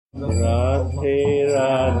Radhe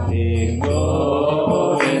Radhe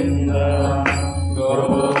Govinda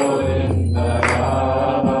Govinda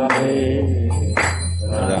Radhe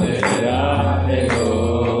Radhe Radhe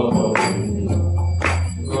Govinda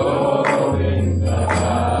Govinda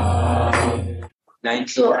Radhe.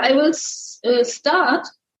 So I will start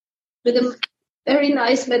with a very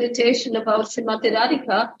nice meditation about Srimati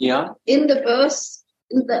Radhika. Yeah. In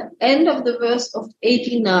the end of the verse of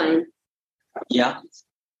 89. Yeah.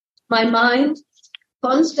 My mind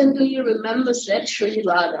constantly remembers that Sri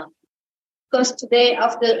Radha. Because today,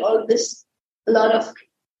 after all this, a lot of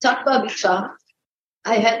Tattva Vichar,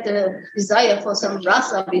 I had the desire for some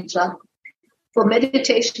Rasa Vichar, for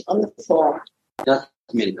meditation on the form. Just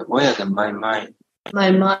a minute. Where is my mind?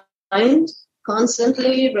 My mind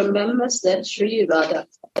constantly remembers that Sri Radha.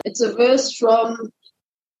 It's a verse from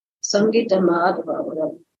Sangita Madhava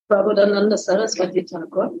or Prabodhananda Saraswati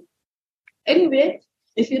Thakur. Anyway,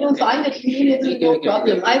 if you don't find it immediately, no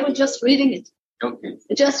problem. I was just reading it. Okay.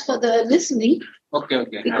 Just for the listening. Okay.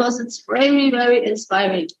 Because it's very, very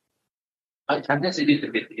inspiring. I can just read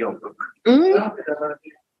a bit your book. Hey,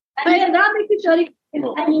 Radha Kishori.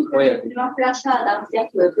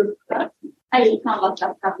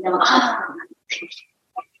 Ah,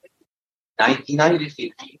 99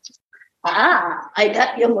 receipt. I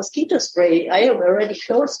got your mosquito spray. I am already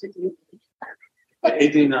close with you.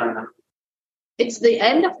 89. It's the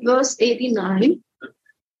end of verse 89.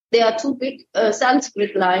 There are two big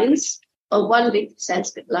Sanskrit lines, or one big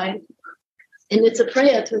Sanskrit line, and it's a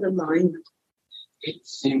prayer to the mind. It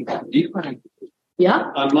seems different.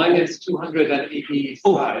 Yeah? Mine is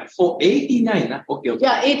 285. Oh, 89. Okay.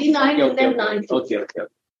 Yeah, 89 and then 90. Okay.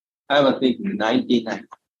 I was thinking 99.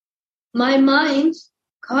 My mind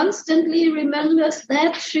constantly remembers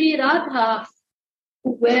that Sri Radha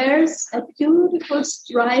who wears a beautiful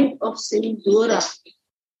stripe of sindura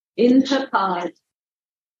in her part,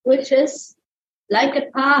 which is like a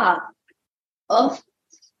path of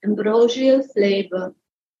ambrosial flavor,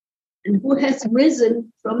 and who has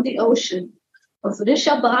risen from the ocean of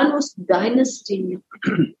Rishabhanu's dynasty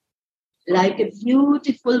like a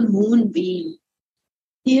beautiful moonbeam,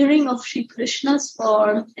 hearing of Shri Krishna's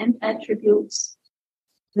form and attributes,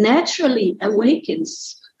 naturally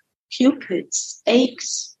awakens Cupid's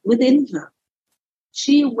aches within her.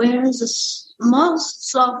 She wears a most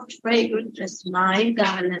soft, fragrant jasmine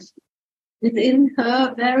garland within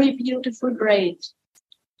her very beautiful braid.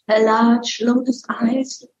 Her large lotus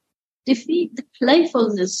eyes defeat the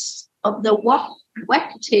playfulness of the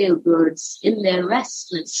wagtail birds in their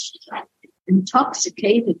restless,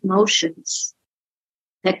 intoxicated motions.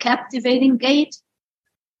 Her captivating gait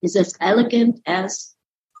is as elegant as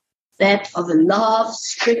that of a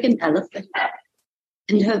love-stricken elephant,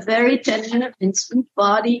 and her very tender and sweet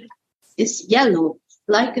body is yellow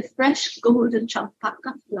like a fresh golden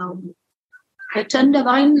champaka flower. Her tender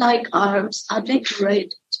vine-like arms are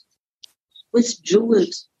decorated with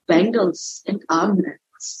jeweled bangles and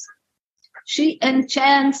armlets. She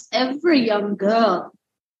enchants every young girl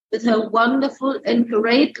with her wonderful and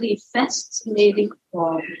greatly fascinating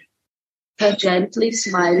form. Her gently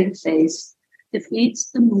smiling face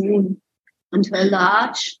defeats the moon, and her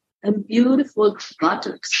large and beautiful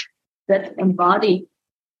buttocks that embody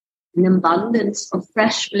an abundance of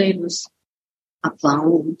fresh flavors are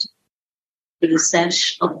bound with a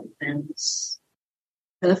sash of bells.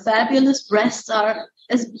 Her fabulous breasts are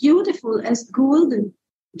as beautiful as golden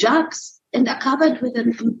jugs and are covered with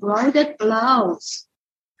an embroidered blouse.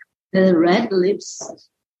 Her red lips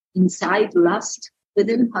incite lust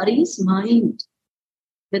within Hari's mind,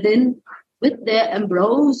 with their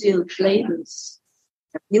ambrosial flavors.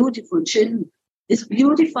 Her beautiful chin is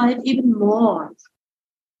beautified even more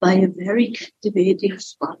by a very captivating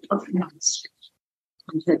spot of musk,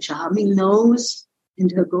 and her charming nose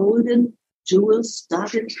and her golden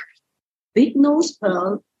jewel-studded big nose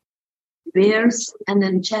pearl bears an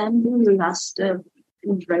enchanting luster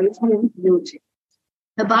and radiant beauty.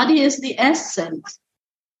 Her body is the essence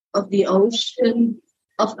of the ocean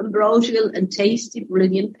of ambrosial and tasty,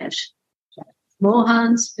 brilliant passion.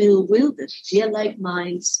 Mohan's bewildered, deer-like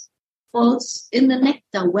minds falls in the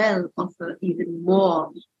nectar well of her even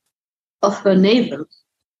more, of her navel,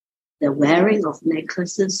 the wearing of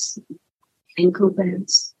necklaces, ankle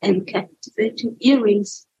bands, and captivating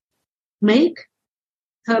earrings make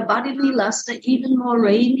her bodily luster even more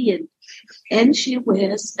radiant, and she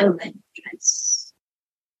wears a red dress.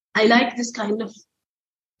 I like this kind of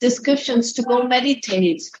descriptions to go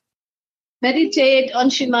meditate. Meditate on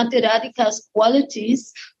Srimati Radhika's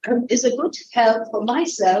qualities is a good help for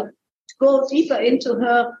myself to go deeper into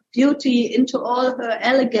her beauty, into all her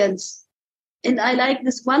elegance, And I like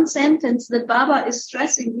this one sentence that Baba is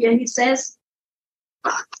stressing here. He says,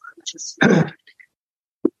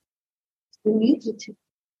 immediately,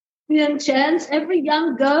 he enchants every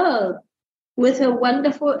young girl with her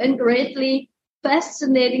wonderful and greatly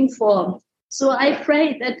fascinating form. So I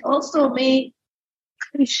pray that also may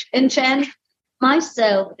enchant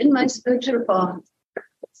myself in my spiritual form.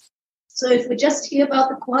 So if we just hear about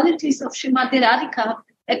the qualities of Srimati Radhika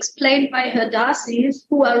explained by her Dasis,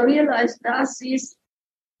 who are realized Dasis,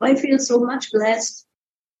 I feel so much blessed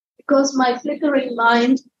because my flickering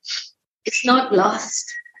mind is not lost.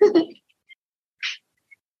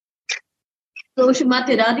 So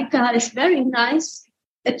Srimati Radhika is very nice,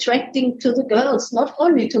 attracting to the girls, not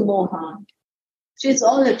only to Mohan. She's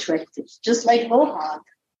all attractive, just like Mohan.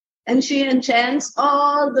 And she enchants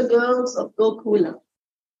all the girls of Gokula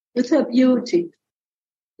with her beauty,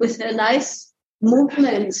 with her nice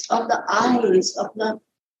movements of the eyes,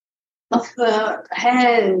 of her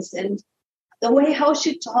hands, and the way how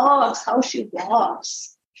she talks, how she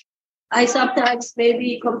walks. I sometimes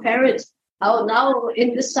maybe compare it how now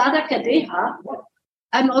in the Sadhaka Deha,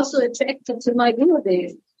 I'm also attracted to my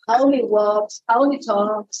Gurudev, how he walks, how he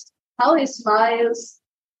talks, how he smiles.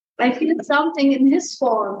 I feel something in his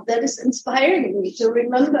form that is inspiring me to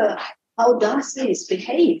remember how Dasis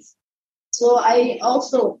behave. So I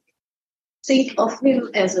also think of him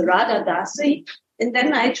as a Radha Dasi, and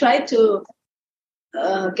then I try to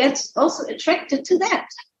get also attracted to that.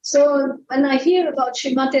 So when I hear about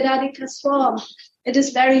Srimati Radhika's form, it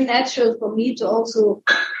is very natural for me to also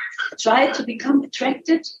try to become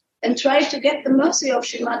attracted and try to get the mercy of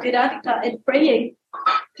Srimati Radhika and praying,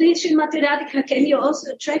 please Srimati Radhika, can you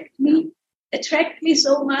also attract me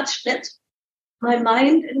so much that my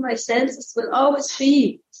mind and my senses will always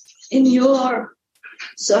be in your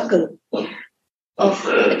circle of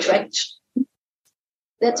attraction.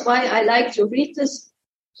 That's why I like to read this,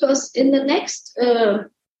 because in the next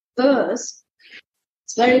verse,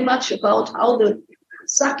 it's very much about how the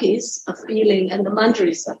Sakis are feeling and the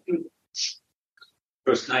Manjaris are feeling.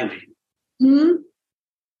 Verse 90.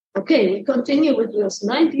 Okay, we continue with verse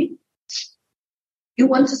 90. You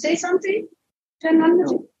want to say something?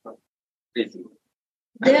 No.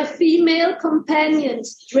 Their female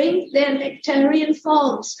companions drink their nectarian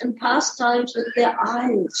forms and pastimes with their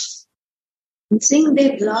eyes and sing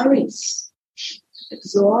their glories,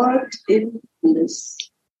 absorbed in bliss.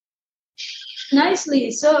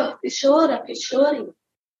 Nicely served Kishora Kishori,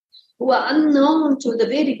 who are unknown to the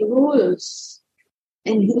Vedic rules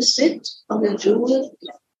and who sit on a jewel.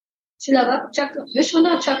 Vishwanath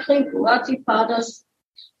Chakra Bhagati Pada's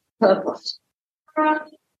purpose.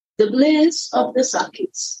 The bliss of the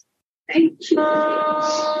Sakis. Thank you.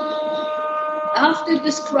 After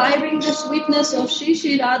describing the sweetness of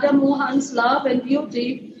Shri Radha Mohan's love and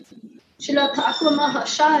beauty, Srila Thakur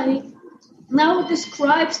Mahashai now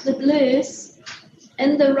describes the bliss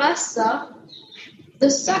and the rasa the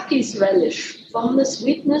Sakis relish from the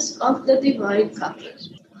sweetness of the divine couple.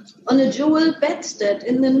 On a jewel bedstead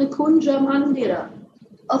in the Nikunja Mandira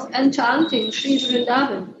of enchanting Sri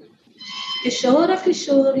Vrindavan, Kishora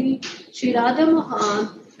Kishori, Sri Radha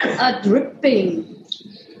Mohan are dripping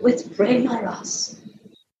with Prema Ras,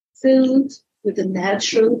 filled with the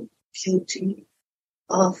natural beauty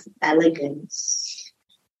of elegance.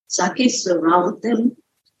 Sakis surround them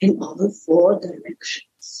in all four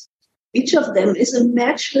directions. Each of them is a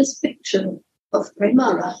matchless picture of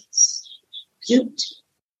Prema Ras, beauty,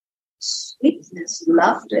 sweetness,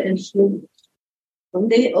 laughter, and humor. From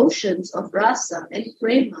the oceans of rasa and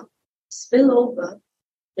prema spill over,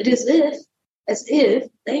 it is as if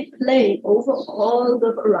they play over all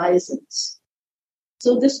the horizons.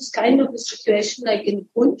 So this is kind of a situation like in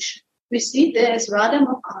Punch. We see there's Radha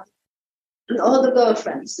Mohan and all the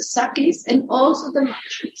girlfriends, the Sakis, and also the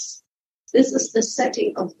Manjaris. This is the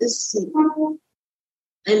setting of this scene.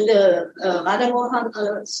 And Radha Mohan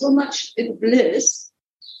are so much in bliss.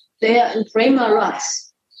 They are in Prema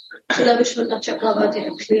Ras. Srila Vishwanath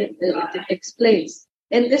Chakravarti explains.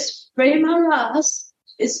 And this Prema Ras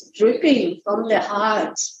is dripping from their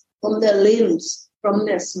hearts, from their limbs, from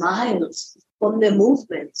their smiles, from their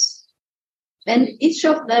movements. And each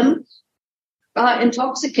of them are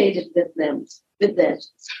intoxicated with that.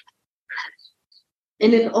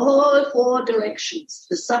 And in all four directions,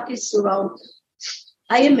 the Sakis surround them.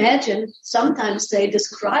 I imagine sometimes they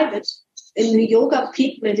describe it in the yoga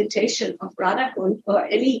peak meditation of Radhakund or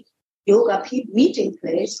any yoga peak meeting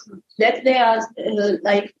place, that they are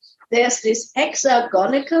there's this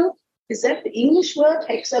hexagonical, is that the English word,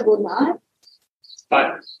 hexagonal?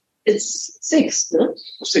 5. It's 6, no?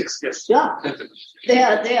 6, yes. Yeah. They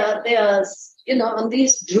are, on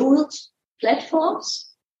these jewels, platforms.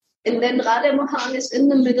 And then Radha Mohan is in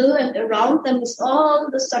the middle, and around them is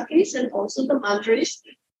all the Sakis and also the Manjaris.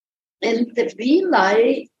 And the green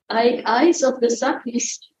eyes of the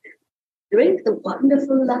Sakis drink the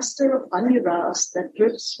wonderful luster of honey ras that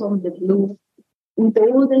drips from the blue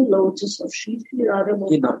golden lotus of Shri Radha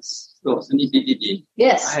Mohan. So, Suniti Didi,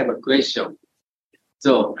 Yes. I have a question.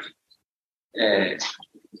 So,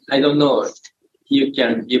 I don't know, you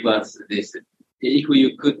can give us this. If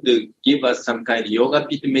you could give us some kind of yoga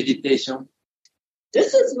pit meditation.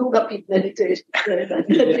 This is yoga pit meditation.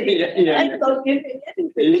 I'm not giving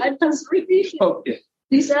anything. I'm just repeating. Okay.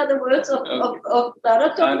 These are the words of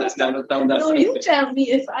Narottam. So you tell me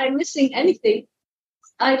if I'm missing anything.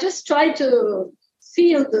 I just try to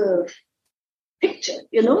feel the picture,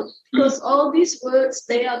 because all these words,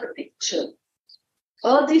 they are the picture.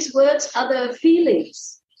 All these words are the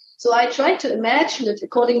feelings. So I try to imagine it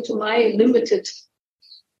according to my limited,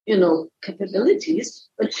 capabilities.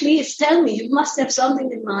 But please tell me, you must have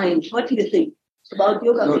something in mind. What do you think about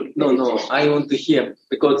yoga? No. I want to hear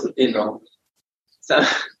because, so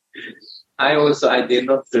I did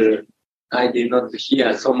not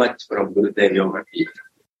hear so much from Gurudev Yoga.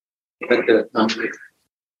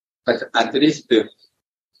 But at least,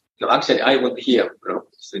 actually, I want to hear from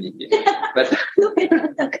Suniti. But look at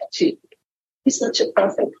Radhakachi. He's such a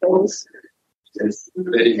perfect host. Yes,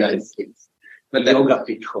 very nice. But Yoga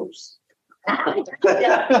pit host.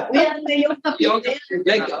 Yeah, we are the yoga pit.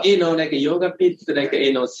 like a yoga pit,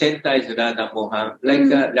 center is Radha Mohan,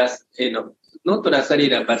 not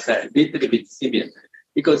Rasarila, but a little bit similar.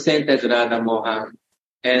 Because center is Radha Mohan,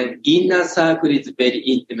 and inner circle is very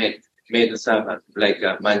intimate, maid servant, like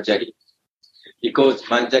a Manjari. Because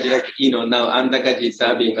Manjari, now Andakaji is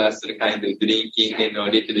serving us kind of drinking,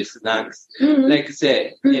 little snacks. Like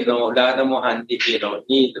say, Radha Mohan, need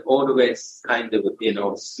always kind of,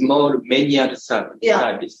 small manual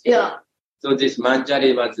service. Yeah. So this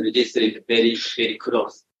Manjari was registered very, very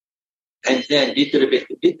close. And then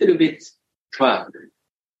little bit far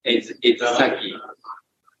is Saki.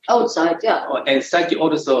 Outside, yeah. And Saki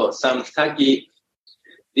also, some Saki,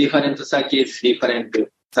 different Saki is different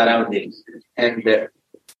surrounding. And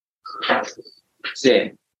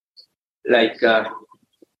say, like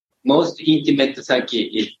most intimate Saki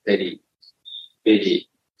is very, very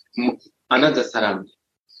another surrounding.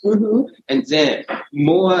 And then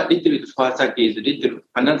more little bit far Saki is little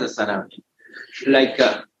another surrounding. Like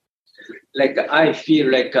I feel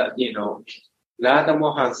like Radha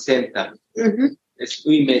Mohan Center.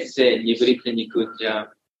 We may say Nivrita Nikunja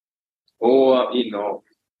or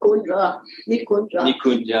Kunja,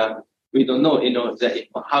 Nikunja. We don't know,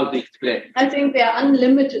 how to explain. I think there are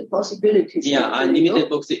unlimited possibilities. Yeah, unlimited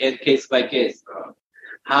books and case by case.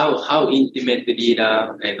 How intimate the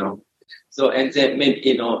leader, So, and then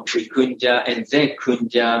maybe, Kunja, and then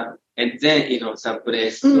Kunja, and then, some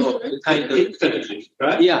place. So, kind of. Infinity,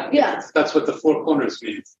 right? Yeah. That's what the four corners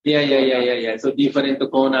means. Yeah. So different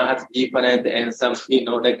corner has different, and some,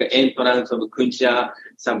 like entrance of Kunja,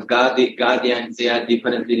 some guardians, they are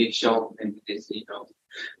different direction, and this,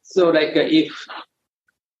 So, like, if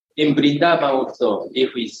in Vrindavan also,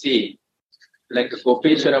 if we see, like,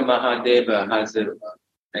 Gopeshwara Mahadeva has,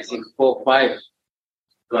 I think, 4, 5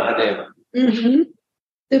 Mahadeva.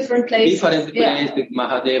 Different places.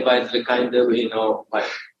 Mahadeva is the kind of,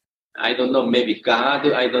 I don't know, maybe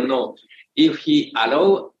God, I don't know. If he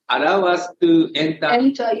allow us to enter,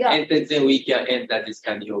 then we can enter this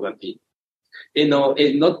kind of yoga pit. It's not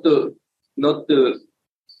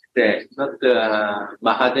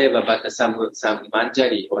Mahadeva, but some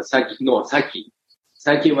Manjari or Saki. No, Saki.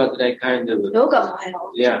 Saki was like kind of yoga Maya.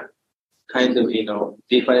 Yeah, kind of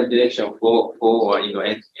different direction for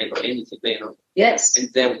and anything. Yes.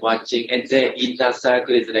 And then watching, and then inner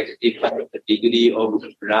circle is like different degree of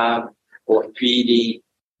love or feeling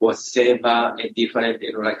or seva and different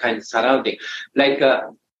like kind of surrounding. Like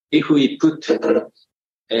if we put a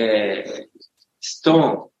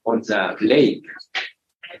stone on the lake,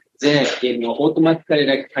 then automatically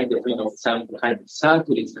like kind of some kind of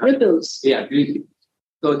circle is ripples. Yeah, ripples.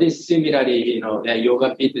 So this similarly, the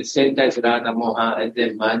yoga pit center is Radha Mohan, and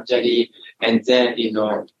then Manjari, and then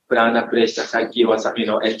Prana Presta Saki or some,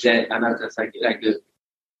 and then another Saki, like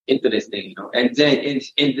interesting, and then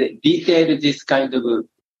in the detail this kind of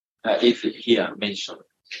is here mentioned.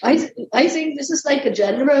 I think this is like a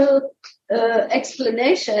general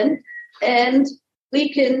explanation, and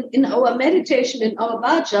we can, in our meditation, in our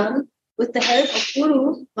bhajan, with the help of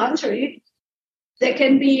Guru Manjari, there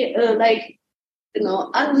can be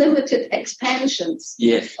unlimited expansions.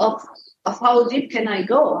 Yes. Of how deep can I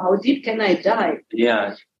go? How deep can I dive?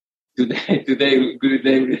 Yeah. today,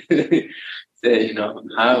 Gurudev say,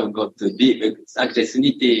 how go to deep? Actually,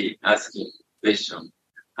 Suniti asking question,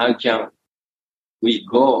 how can we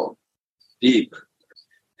go deep?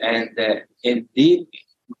 And in deep,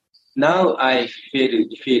 now I feel,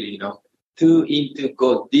 to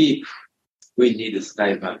go deep, we need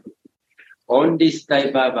Sai Baba. Only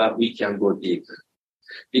Sai Baba we can go deep.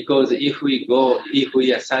 Because if we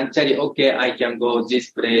are Sanchari, okay, I can go this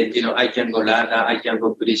place, I can go Radha, I can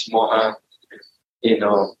go Krish Mohan,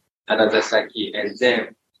 another Saki, and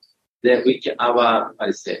then we can, our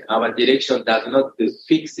direction does not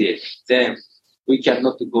fix it, then we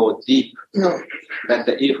cannot go deep. No. But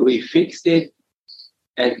if we fix it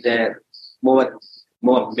and then more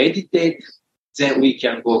meditate, then we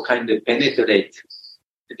can go kind of penetrate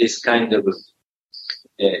this kind of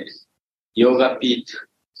yoga pit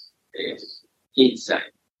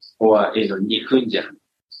inside, or nikunja,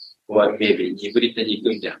 or maybe nibrita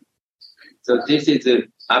nikunja. So this is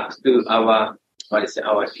up to our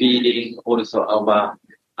feeling, also our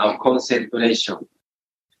concentration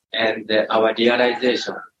and our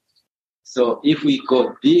realization. So if we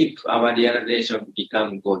go deep, our realization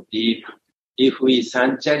go deep. If we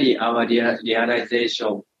sanchari, our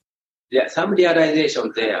realization, there are some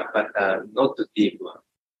realization there, but not deep one.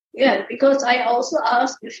 Yeah, because I also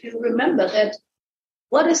asked, if you remember, that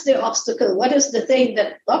what is the obstacle? What is the thing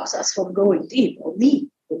that blocks us from going deep, or me?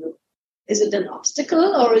 Is it an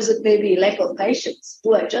obstacle, or is it maybe lack of patience?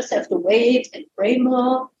 Do I just have to wait and pray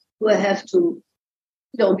more? Do I have to,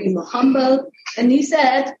 be more humble? And he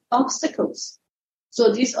said, obstacles.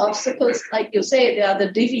 So these obstacles, like you say, they are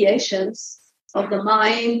the deviations of the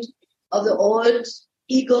mind, of the old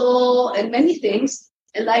ego, and many things.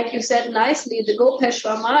 And like you said nicely, the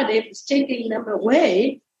Gopeshwar Mahadev is taking them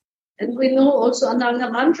away. And we know also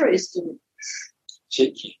Ananga Mantra is doing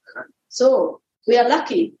this. So we are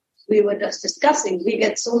lucky. We were just discussing, we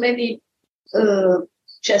get so many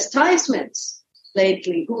chastisements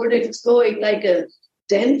lately. Gurudev is going like a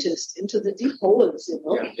dentist into the deep holes,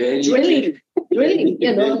 drilling,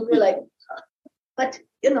 we're like, but,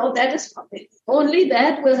 that is only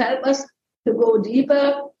that will help us to go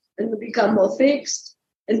deeper and become more fixed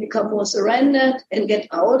and become more surrendered and get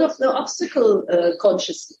out of the obstacle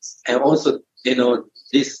consciousness. And also,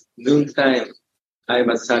 this noontime, I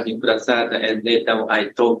was serving prasad, and later I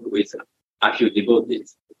talked with a few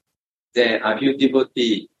devotees. Then a few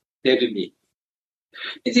devotees tell me,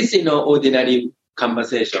 it is, ordinary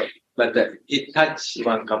conversation, but it touched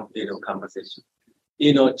one, conversation.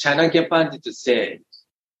 Chanakya Pandit say,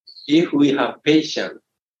 if we have patience,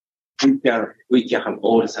 we can have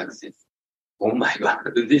all success. Oh my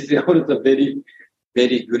God, this is also very,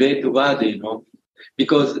 very great word,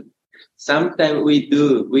 because sometimes we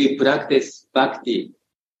practice bhakti,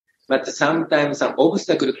 but sometimes some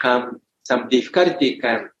obstacle come, some difficulty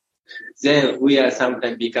come, then we are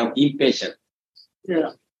sometimes become impatient.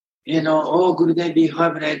 Yeah. Gurudev,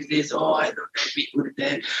 behave like this. I don't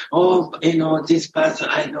like Gurudev. This person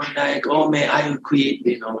I don't like. Man, I will quit.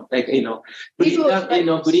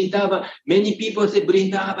 Vrindavan. Many people say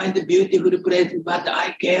Vrindavan is a beautiful place, but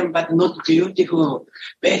I came, but not beautiful.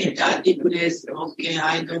 Very dirty place. Okay,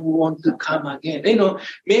 I don't want to come again.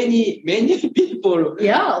 Many people,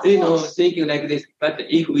 thinking like this. But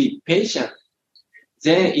if we patient,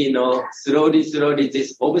 then, slowly,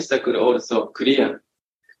 this obstacle also clear.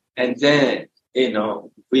 And then,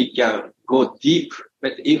 we can go deep.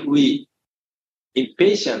 But if we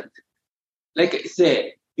impatient, like I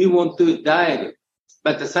say, we want to dive,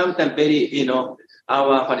 but sometimes very,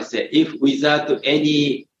 if without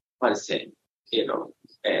any, like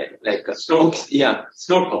a snorkel.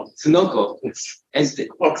 And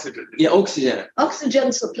Oxygen. Yeah, oxygen.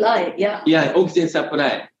 Oxygen supply, yeah. Yeah, oxygen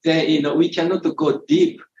supply. Then, we cannot go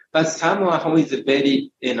deep, but someone who is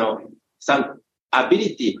very, some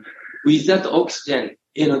ability without oxygen,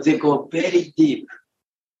 they go very deep.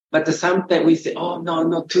 But sometimes we say,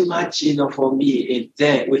 no, too much, for me. And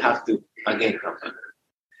then we have to again come back.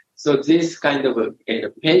 So this kind of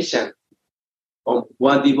patient,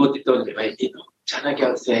 one devotee told me,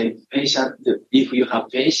 Chanakya said, patient, if you have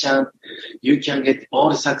patience, you can get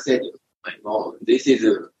all success. This is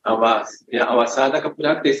our sadhaka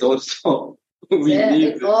practice also.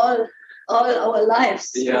 It's all our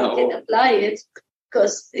lives. Yeah, we can apply it.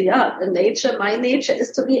 Because, my nature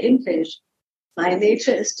is to be impatient. My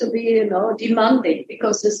nature is to be, demanding,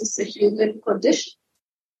 because this is the human condition.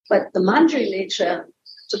 But the Manjari nature,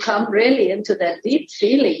 to come really into that deep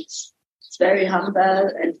feelings, it's very humble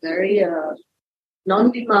and very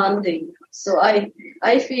non-demanding. So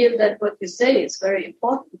I feel that what you say is very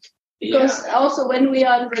important. Because also when we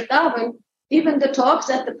are in Vrindavan, even the talks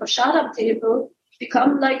at the prasadam table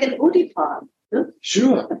become like an udipan. Huh?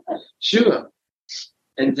 Sure.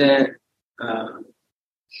 And then,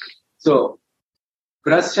 so,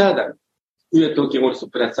 prasada, we are talking also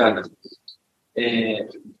prasada. I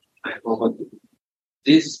forgot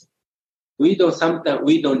this. Sometimes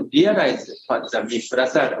we don't realize what the mean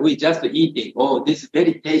prasada. We just eating. Oh, this is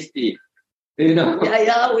very tasty. You know?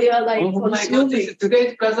 Yeah, we are like, oh my God,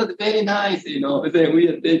 today's prasada very nice, you know. Then we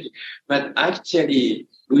are taking, but actually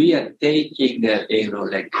we are taking,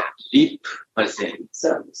 like lip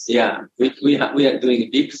service. Yeah, we are doing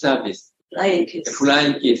lip service. Flying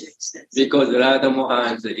kiss. Because Radha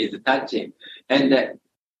Mohan is touching. And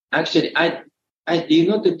actually, I did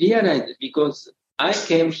not realize it because I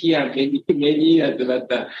came here many years,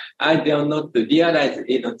 but I did not realize,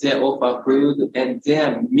 they offer food and they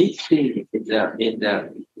are mixing in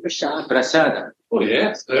the prasada. Oh,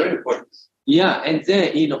 yes, very important. Yeah, and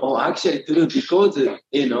then, actually true because,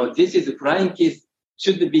 this is flying kiss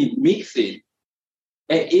should be mixed.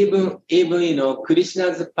 And even,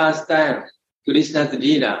 Krishna's pastime, Krishna's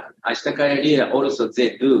Leela, Ashtakaya Leela also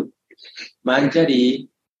they do. Manjari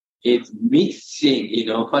is mixing,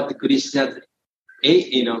 what Krishna's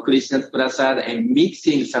prasad and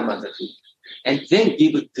mixing some other food. And then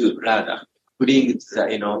give it to Radha, bring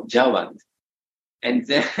the, Jawan. And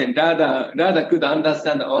then Radha could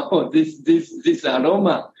understand, oh, this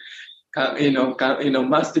aroma,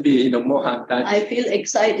 must be, Mohan. I feel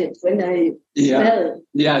excited when I smell.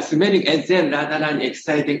 Yeah, smelling. And then Radharani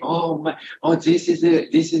exciting,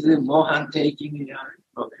 this is Mohan taking,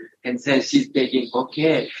 and then she's taking,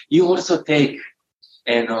 okay, you also take,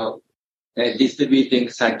 distributing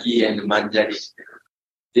Saki and Manjari.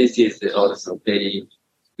 This is also very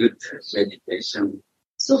good meditation.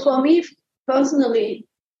 So for me, personally,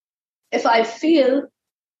 if I feel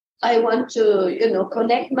I want to,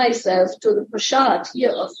 connect myself to the prasad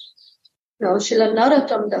here of, Srila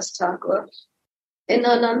Narottam Das Thakur, and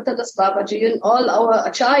Ananta Das Babaji, and all our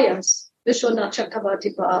acharyas, Vishwanath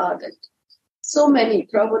Chakravarti Pad, and so many,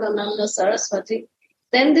 Prabhupada Saraswati,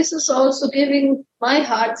 then this is also giving my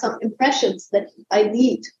heart some impressions that I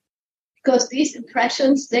need. Because these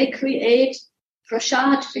impressions, they create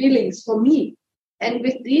prasad feelings for me. And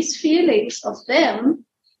with these feelings of them,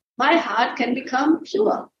 my heart can become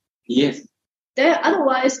pure. Yes. There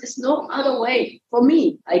otherwise is no other way for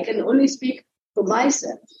me. I can only speak for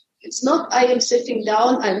myself. It's not I am sitting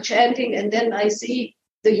down, I'm chanting, and then I see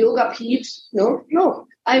the yoga peat. No.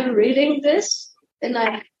 I'm reading this and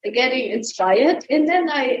I'm getting inspired, and then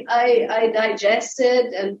I digest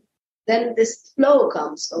it, and then this flow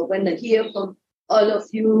comes. So when I hear from all of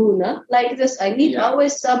you, like this, I need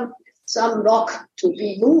always some rock to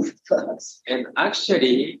be moved first. And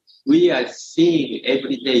actually, we are seeing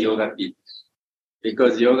everyday yoga pit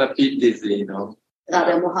because yoga pit is,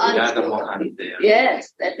 Radha Mohan there.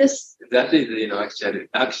 Yes, that is,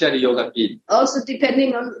 actually yoga pit. Also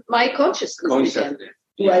depending on my consciousness.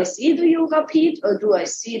 Do I see the yoga pit or do I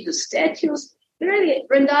see the statues? Really,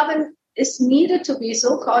 Vrindavan is needed to be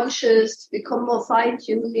so conscious, become more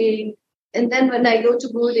fine-tuning. And then when I go to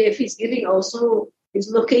Gurudev, he's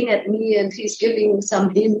looking at me and he's giving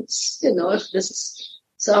some hints, this is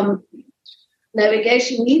some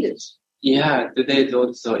navigation needed. Yeah, today is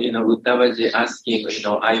also, Uddhavaji asking,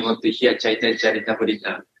 I want to hear Chaitanya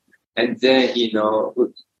Charitamrita. And then,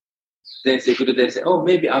 then Gurudev say,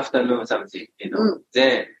 maybe afternoon something,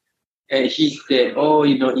 Then he said,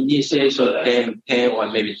 initiation 10 or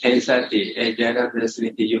maybe 10:30. And then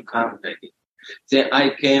Suniti, you come. Then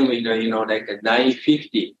I came, like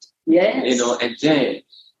 9:50. Yes. And then,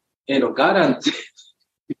 guarantee.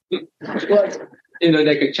 What?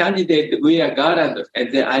 Like a candidate, we are guarded,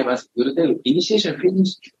 and then I must, Gurudev, initiation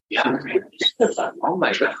finished. Yeah. Oh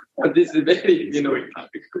my God. This is very, very you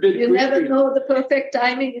quick. never know the perfect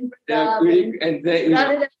timing in quick, and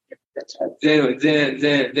then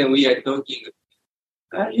we are talking.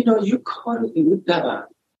 You call Uddhava.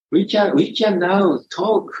 We can now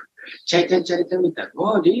talk. Chaitanya Charitamrita.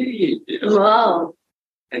 Oh, really? Wow.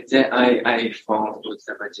 And then I phoned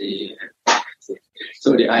Uddhavaji.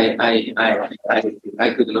 Sorry,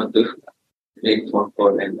 I could not do make phone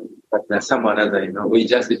call, but someone other, we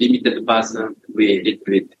just limited person, we did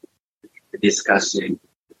with discussing,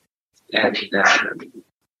 and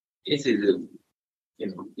this is,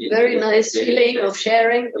 very nice feeling of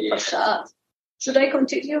sharing the prasad. Should I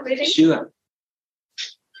continue reading? Sure.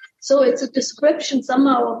 So it's a description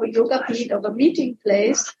somehow of a yoga pit, of a meeting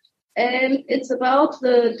place, and it's about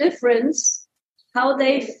the difference, how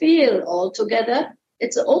they feel all together.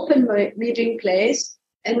 It's an open meeting place,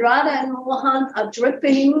 and Radha and Mohan are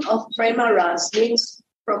dripping of Prema Ras, means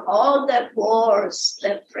from all that wars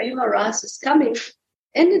that Prema Ras is coming.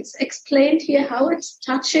 And it's explained here how it's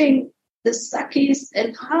touching the Sakis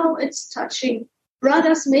and how it's touching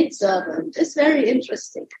Radha's maidservant. It's very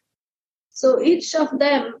interesting. So each of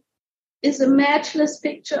them is a matchless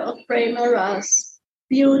picture of Prema Ras,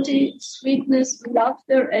 beauty, sweetness,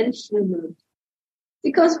 laughter, and humor.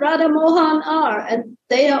 Because Radha Mohan are, and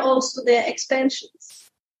they are also their expansions,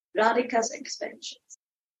 Radhika's expansions.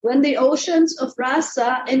 When the oceans of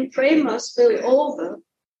Rasa and Prema spill over,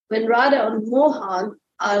 when Radha and Mohan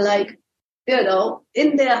are like,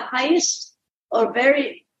 in their highest or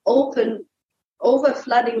very open,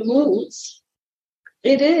 overflooding moods,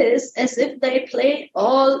 it is as if they play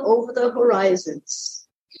all over the horizons.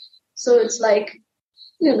 So it's like,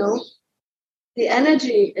 the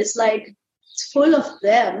energy is like, it's full of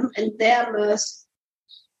them and their mercy.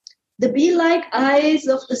 The bee-like eyes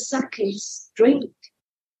of the Sakis drink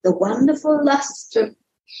the wonderful luster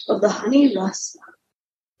of the honey rasa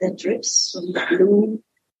that drips from the blue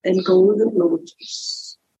and golden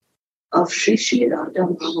lotus of Shri Radha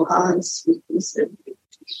Mohan's sweetness and beauty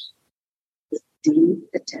with deep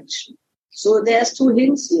attention. So there's two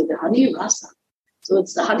hints here, the honey rasa. So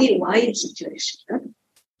it's the honey wine situation. Huh?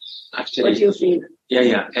 Actually, what do you feel?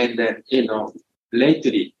 Yeah. And,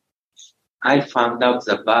 lately, I found out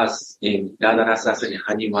the verse in Radha Rasa's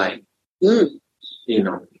honey wine.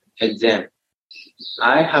 And then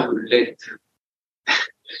I have read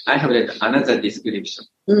another description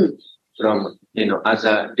from,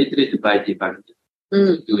 other literary Bhakti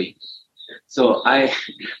doing. So I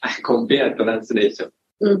compare translation.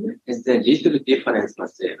 And then little difference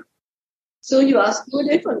was there. So you asked for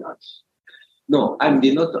it or not? No, I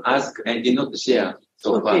did not ask and did not share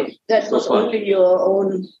so far. Okay, that was only your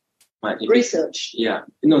own research. Yeah,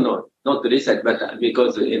 no, not research, but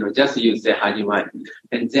because, just use the honey wine.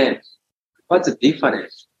 And then, what's the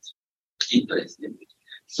difference? Interesting.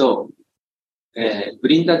 So,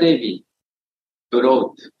 Brinda Devi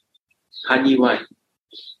brought honey wine.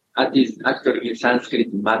 That is actually in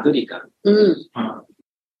Sanskrit, Madhurika.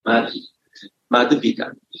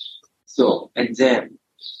 Madhubika. So, and then,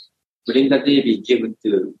 Brinda Devi gave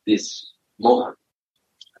to this Mohan.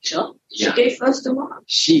 Sure. She gave first to Mohan.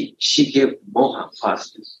 She gave Mohan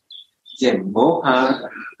first. Then Mohan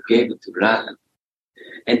gave to Radha.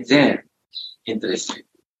 And then, interesting.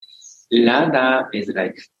 Radha was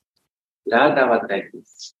like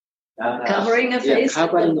this. Radha, covering a face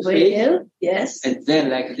covering with the a veil. Yes. And then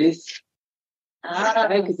like this.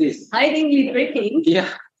 Like this. Hidingly drinking. Yeah.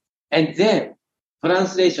 And then,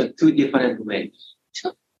 translation, two different ways.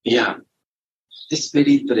 Sure. Yeah. This is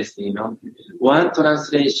very interesting, One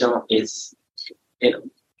translation is,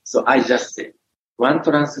 so I just said, one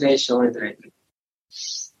translation is like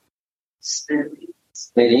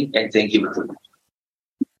spelling and then give it to me.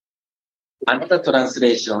 Another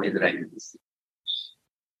translation is like this.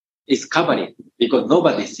 It's covering because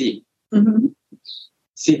nobody see.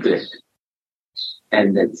 Secret.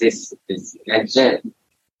 And then this, and then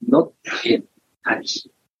not touch.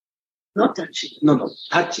 Not touching. No,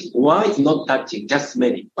 touching. One is not touching, just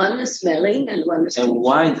smelling. One is smelling and one is touching. And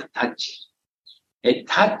one is touching. A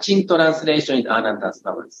touching translation is Ananda's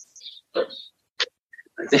powers.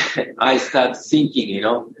 Then I start thinking,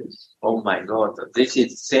 oh my God, this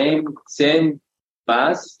is same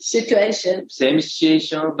verse, situation, same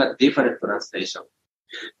situation, but different translation.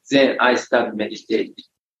 Then I start meditating.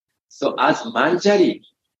 So as Manjari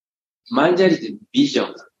is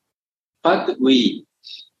vision, but we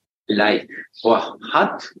like, or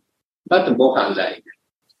hot, but Mohan like.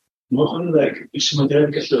 Mohan like,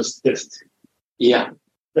 Ishmael was test. Yeah.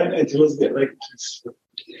 Then it was the like.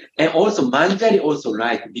 And also Manjari also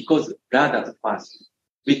like, because Radha's first.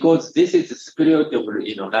 Because this is the spirit of,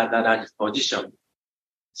 Radharani's position.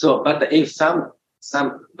 So, but if some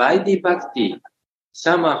Vaidhi Bhakti,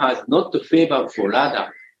 someone has not favor for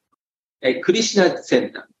Radha, a Krishna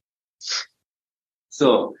center.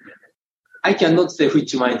 So, I cannot say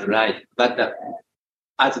which one is right, but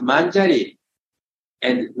as Manjari,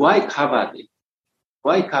 and why covered it?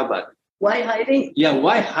 Why covered? Why hiding? Yeah,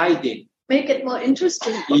 why hiding? Make it more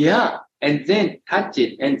interesting. Yeah, and then touch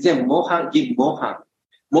it, and then Mohan give Mohan.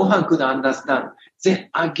 Mohan could understand. Then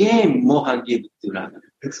again, Mohan give to Radha.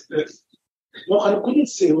 Mohan couldn't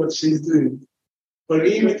say what she's doing, but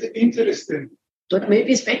he was interested. But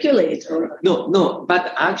maybe speculate or No,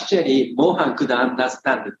 but actually Mohan could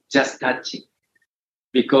understand just touching.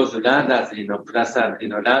 Because Radha's, prasad,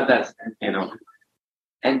 Radha's,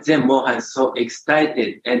 and then Mohan is so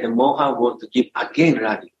excited and Mohan wants to give again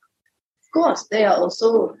Radha. Of course, they are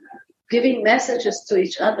also giving messages to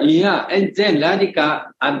each other. Yeah, and then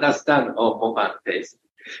Radhika understand Mohan's face.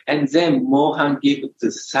 And then Mohan give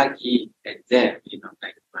to Saki and then,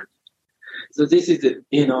 like money. So this is,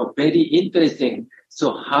 very interesting.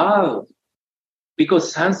 So how,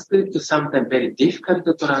 because Sanskrit is sometimes very difficult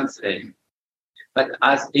to translate. But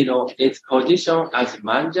as, its position as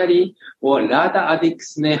Manjari or Radha Adik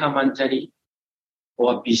Sneha Manjari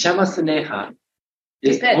or Bishama Sneha,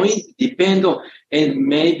 this point depend on, and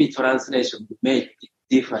maybe translation may be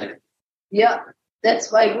different. Yeah,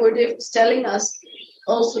 that's why Gurudev is telling us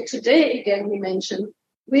also today, again, he mentioned,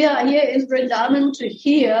 we are here in Vrindavan to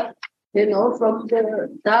hear, from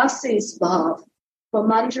the Dasis Bhav, from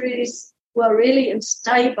Manjaris who are really in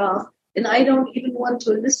Sthai Bhav, and I don't even want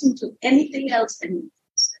to listen to anything else anymore.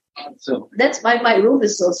 So that's why my room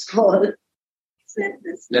is so small.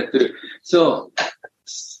 That's true. So,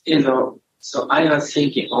 so I was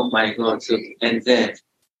thinking, oh my God, so, and then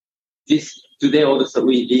this, today also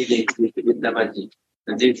we reading with the magic.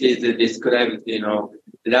 And this is described,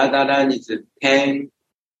 Radharani's 10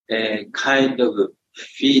 kind of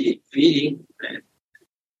feeling.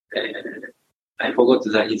 I forgot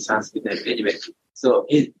that in Sanskrit anyway. So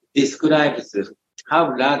it describes how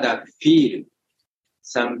Radha feel.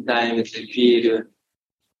 Sometimes feel,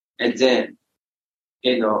 and then,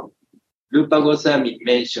 Rupa Goswami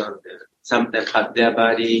mentioned sometimes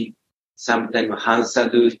Padyavari, sometimes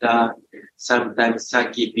Hansaduta, sometimes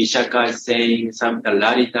Saki Vishaka is saying, sometimes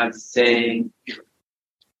Lalita is saying,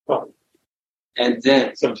 and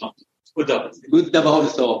then sometimes Uddhava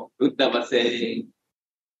also, Uddhava saying.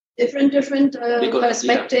 Different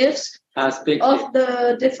perspectives of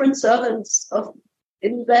the different servants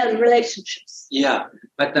in their relationships. Yeah,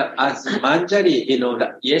 but as Manjari,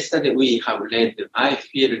 yesterday we have read, I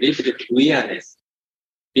feel a little bit weirdness.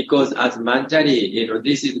 Because as Manjari,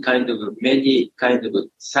 this is kind of many kind of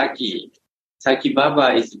Saki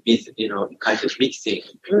Baba is, kind of mixing.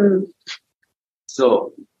 Mm.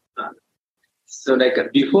 So like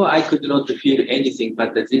before I could not feel anything,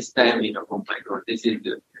 but this time, oh my God, this is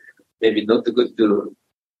maybe not good to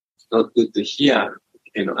hear,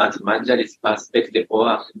 as Manjari's perspective,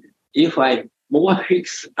 or if I more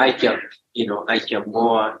fix, I can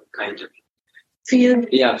more kind of feel,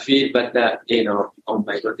 but oh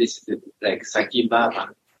my God, this is like Saki Baba.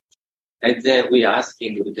 And then we are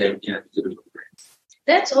asking them,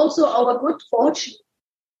 That's also our good fortune.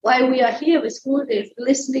 Why we are here with Gurudev,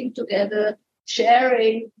 listening together,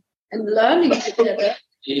 sharing and learning together.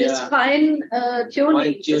 This fine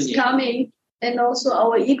tuning is coming, and also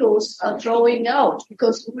our egos are throwing out,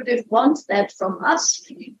 because Gurudev wants that from us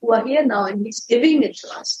who are here now, and he's giving it to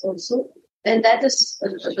us also. And that is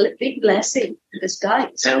a big blessing in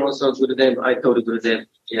disguise. And also Gurudev, I told Gurudev,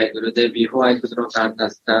 before I could not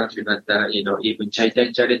understand that, even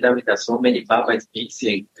Chaitanya Charitamrita, so many Babas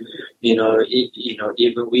mixing,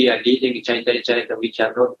 even we are reading Chaitanya Charitamrita, we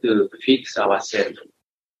cannot fix ourselves.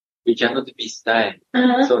 We cannot be style.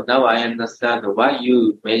 Uh-huh. So now I understand why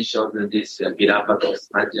you mentioned this Virapados,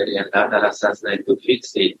 Manjari and Radha Rasasana to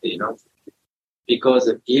fix it,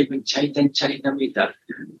 because even Chaitanya Charitamrita,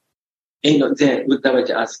 then Uddhava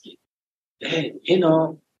is asking, hey,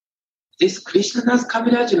 this Krishnadas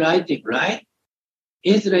Kaviraj writing, right?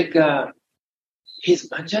 He's like, he's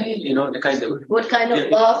Manjari, the kind of... What kind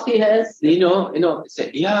of love he has? Say,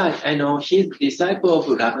 I know, he's disciple of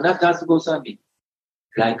Raghunath Das Goswami.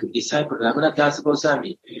 Like disciple Raghunath Das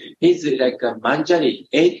Goswami. He's like a Manjari,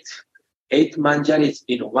 eight Manjaris,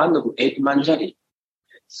 one of 8 Manjari.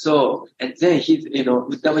 So, and then he's,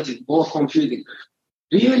 Uddhava is more confusing.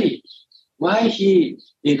 Really? Why he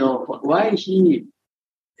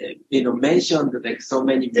mentioned like so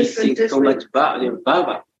many missing, so much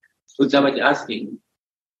Baba. Uddhava is asking,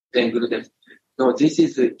 then Gurudev, no, this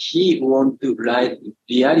is, he want to write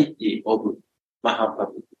reality of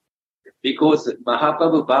Mahaprabhu. Because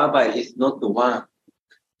Mahaprabhu Baba is not the one.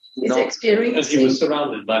 He's experiencing. Because he was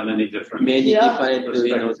surrounded by many different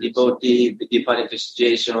devotees, different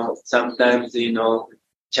situations. Sometimes,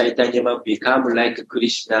 Chaitanya will become like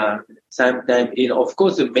Krishna. Sometimes, of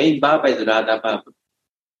course, the main Baba is Radha Baba.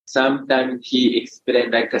 Sometimes he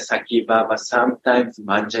explained like a Saki Baba, sometimes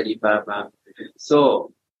Manjari Baba.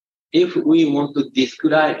 So, if we want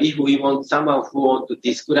someone who want to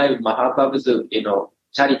describe Mahaprabhu's,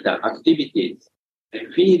 Charita activities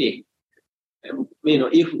and feeling,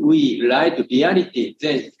 if we write reality,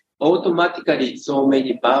 then automatically so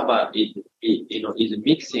many Baba is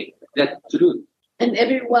mixing. That's true. And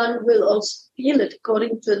everyone will also feel it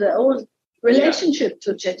according to their own relationship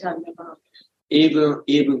to Chaitanya Baba.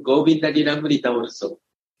 Even Govinda Lilamrita also.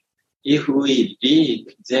 If we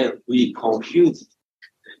read, then we confuse.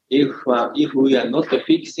 If we are not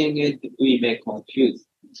fixing it, we may confuse.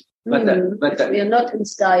 But we are not in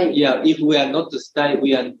style. Yeah, if we are not style,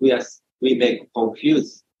 we make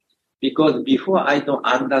confused. Because before I don't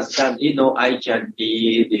understand, I can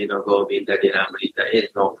read, go with the Dinamrita,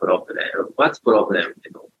 it's no problem. What's problem,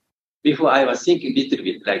 Before I was thinking a little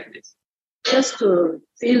bit like this. Just to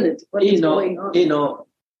feel it, what is going on.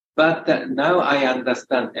 But now I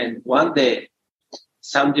understand. And one day,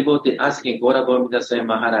 some devotee asking Gora Govinda Swami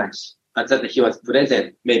Maharaj, that he was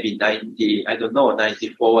present, maybe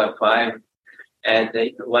 94 or 5.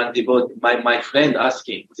 And one devotee, my friend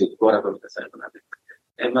asking to Gora Govinda Swami Maharaj,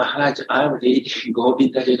 and Maharaj, I'm reading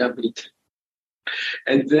Govinda Dinamrita.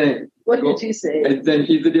 And then, what did he say? And then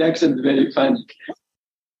his reaction is very funny.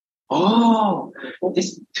 Oh,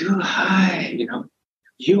 this is too high,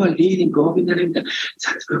 You are reading Govinda Dinamrita.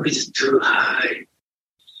 That book is too high.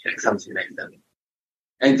 Like something like that.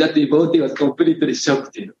 And that devotee was completely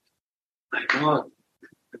shocked, My God,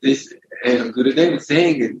 this Gurudev is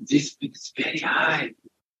saying this book is very high.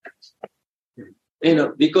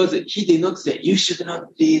 Because he did not say, you should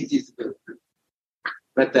not read this book.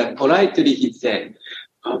 But politely he said,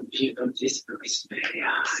 this book is very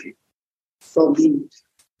high. For me.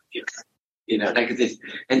 Like this.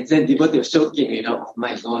 And then devotee was shocking, oh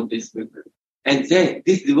my God, this book. And then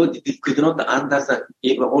this devotee could not understand.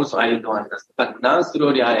 Even also I don't understand. But now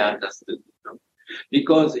slowly I understood.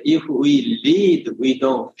 Because if we read, we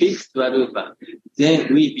don't fix Swarupa,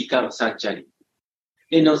 then we become Sanchari.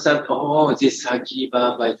 This Saki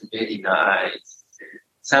Baba is very nice.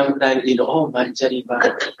 Sometimes, Manjari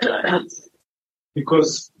Baba is nice.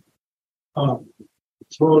 Because for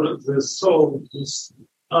the soul, this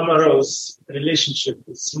amorous relationship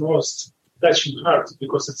is most touching heart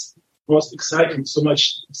because it's most exciting, so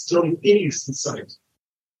much strong feelings inside.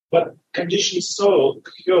 But conditioned soul,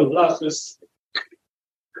 your love is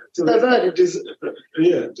to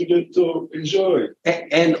enjoy.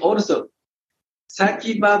 And also,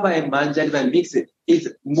 Saki Baba and Manjari Baba mix it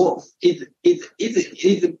is more, is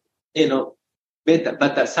better.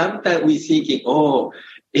 But sometimes we thinking,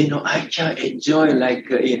 I can enjoy like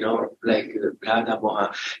Radha Mohan.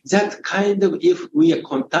 That kind of, if we are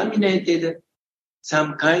contaminated,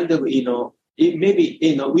 some kind of, maybe,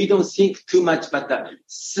 we don't think too much, but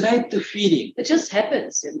slight feeling. It just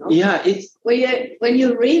happens, Yeah, it's when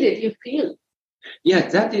you read it, you feel. Yeah,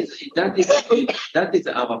 that is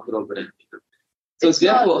our problem. So it's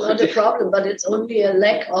therefore, not a problem, but it's only a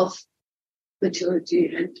lack of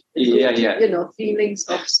maturity and feelings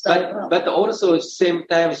of style. But also same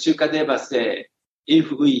time, Shukadeva say,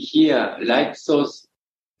 if we hear light source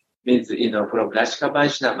means from Rashka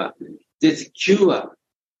Vaishnava, this cure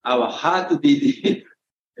our heart Didi.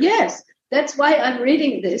 Yes, that's why I'm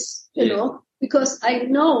reading this, because I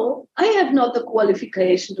know I have not the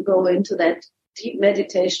qualification to go into that deep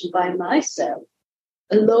meditation by myself,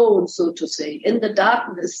 alone, so to say, in the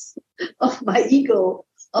darkness of my ego,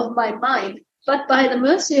 of my mind. But by the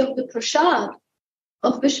mercy of the prasad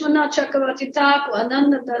of Vishwanath Chakravarti Thakur,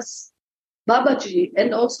 Anandadas Babaji,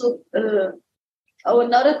 and also our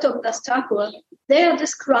Narottam Das Thakur, they are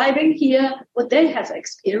describing here what they have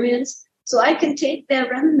experienced. So I can take their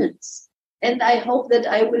remnants. And I hope that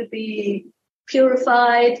I will be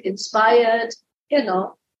purified, inspired.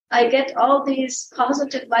 I get all these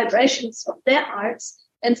positive vibrations of their hearts.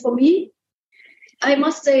 And for me, I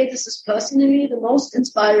must say this is personally the most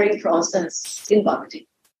inspiring process in Bhakti.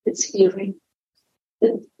 It's hearing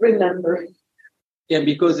and remembering. Yeah,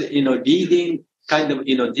 because, reading kind of,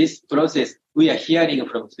 this process, we are hearing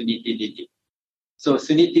from Suniti Didi. So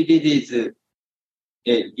Suniti Didi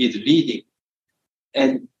is reading.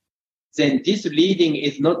 And then this reading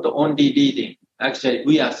is not the only reading. Actually,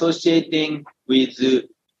 we are associating with,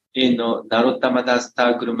 Narottama Das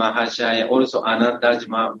Thakur Mahashaya, also Anandas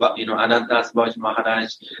Bhaj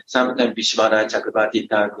Maharaj, sometimes Vishwanath Chakravarti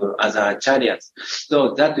Thakur, other acharyas.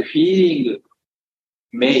 So that feeling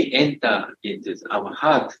may enter into our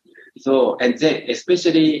heart. So, and then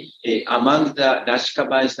especially among the Rashka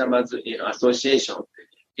Vaishnavas association,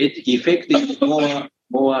 it effect is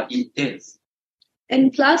more intense.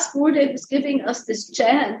 And plus, Gurudev is giving us this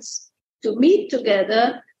chance to meet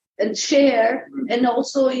together and share, and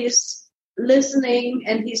also he's listening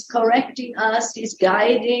and he's correcting us, he's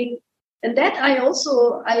guiding. And that I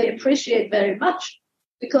appreciate very much,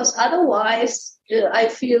 because otherwise I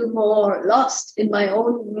feel more lost in my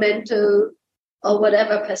own mental or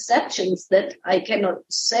whatever perceptions that I cannot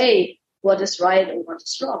say what is right and what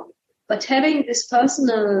is wrong. But having this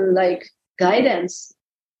personal guidance,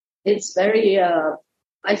 it's very,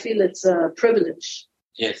 I feel it's a privilege.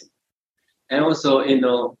 Yes. And also,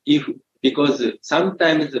 because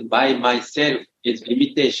sometimes by myself is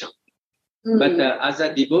limitation. But as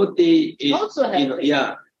a devotee, Also happy.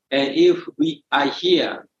 and if I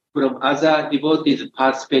hear from other devotees'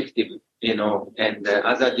 perspective, and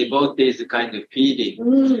other devotees' kind of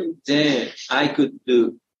feeling, then I could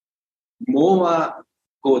do more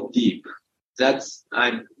go deep. That's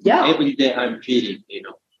every day I'm feeling,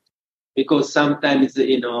 because sometimes,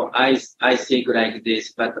 I think like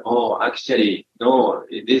this, but actually, no,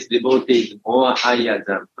 this devotee is more higher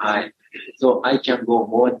than I. So I can go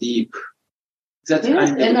more deep. That's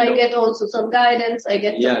and I get also some guidance. I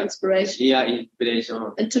get some inspiration. Yeah,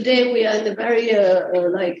 inspiration. And today we are in a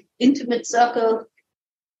very intimate circle.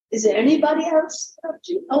 Is there anybody else?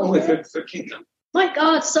 It's the kingdom. My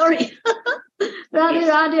God, sorry.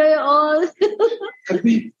 Radha, all. Could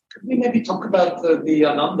we maybe talk about the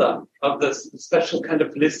Ananda of the special kind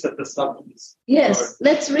of bliss that the Sakis? Yes,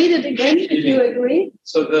 let's read it again if you agree.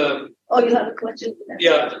 So you have a question?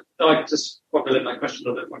 Yeah, no, I just formulate my question a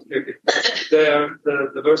little bit more clearly.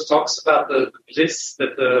 The verse talks about the bliss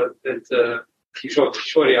that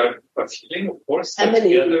Kishori are feeling, of course, they're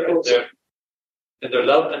together and their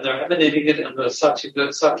love, and they're emanating it, and the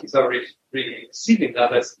Sakis are receiving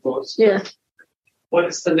that, I suppose. Yeah. What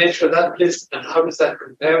is the nature of that bliss, and how does that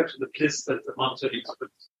compare to the bliss that the Manjari could?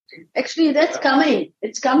 Actually, that's coming.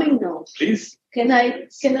 It's coming now. Please. Can I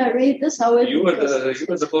read this? You were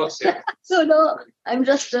the boss here. No, I'm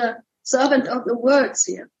just a servant of the words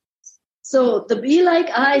here. So the bee-like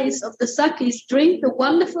eyes of the Sakis drink the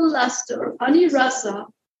wonderful luster of honey rasa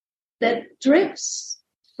that drips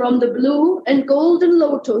from the blue and golden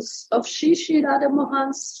lotus of Shri Radha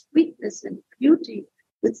Mohan's sweetness and beauty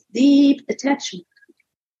with deep attachment.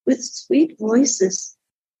 With sweet voices,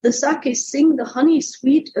 the Sakis sing the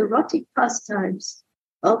honey-sweet erotic pastimes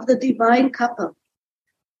of the divine couple.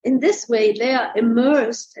 In this way, they are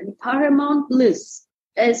immersed in paramount bliss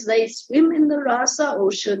as they swim in the rasa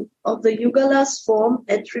ocean of the Yugala's form,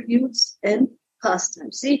 attributes, and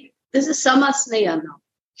pastimes. See, this is Samasneya now.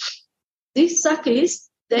 These Sakis,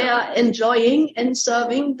 they are enjoying and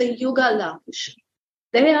serving the Yugala ocean.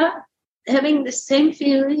 They are having the same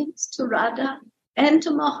feelings to Radha and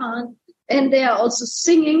to Mohan, and they are also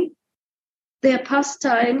singing their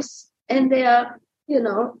pastimes, and they are,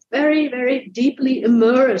 very, very deeply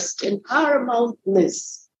immersed in paramount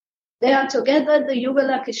bliss. They are together, the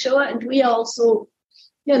Yugala Kishore, and we are also,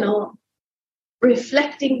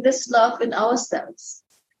 reflecting this love in ourselves.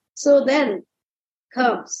 So then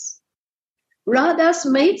comes Radha's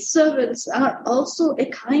maidservants are also a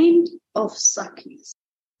kind of Sakis,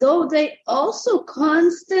 though they also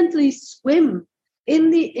constantly swim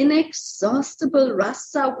in the inexhaustible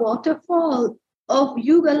rasa waterfall of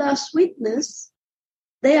Yugala sweetness.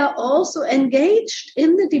 They are also engaged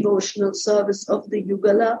in the devotional service of the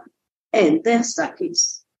Yugala and their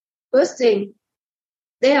Sakis. First thing,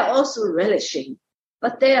 they are also relishing,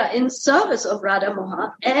 but they are in service of Radha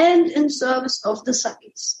Mohan and in service of the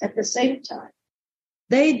Sakis at the same time.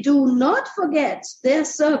 They do not forget their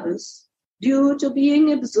service due to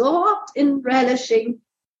being absorbed in relishing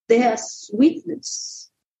their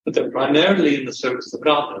sweetness. But they're primarily in the service of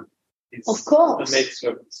Radha. Of course. The maid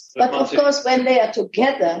service. But of course, when they are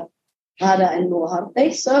together, Radha and Mohan,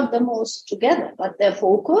 they serve them also together. But their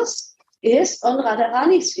focus is on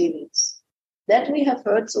Radharani's feelings. That we have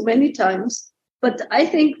heard so many times. But I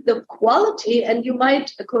think the quality, and you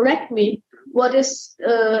might correct me, what is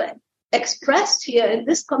expressed here in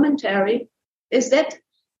this commentary is that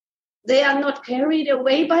they are not carried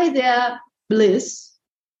away by their bliss.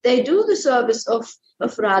 They do the service of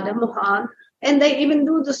Radha Mohan, and they even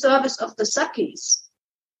do the service of the Sakis.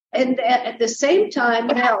 And at the same time,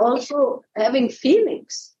 they are also having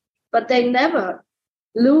feelings, but they never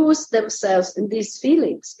lose themselves in these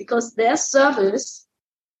feelings because their service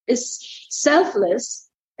is selfless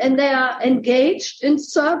and they are engaged in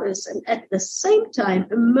service and at the same time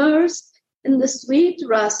immersed in the sweet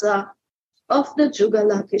rasa of the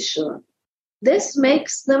Yugala Kishore. This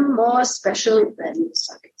makes them more special than the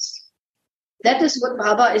Sakis. That is what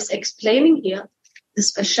Baba is explaining here, the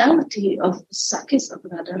speciality of the Sakis of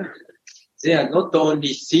Radha. They are not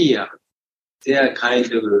only seer, they are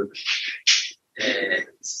kind of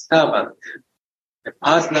servant, a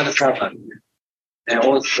personal servant, and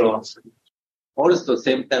also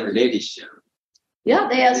same time relish. Yeah,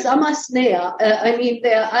 they are Samasneya.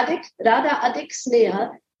 They are Radha Adik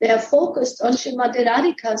Sneha. They are focused on Srimati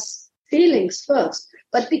Radhika's feelings first.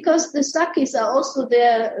 But because the Sakis are also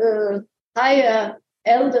their higher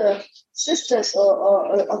elder sisters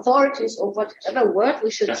or authorities or whatever word we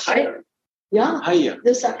should say. Yeah, higher.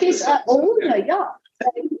 The Sakis are older, yeah.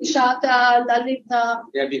 Shata, Lalita.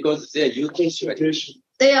 Yeah, because they are youth.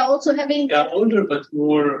 They are also having... They are older but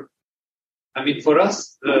more I mean, for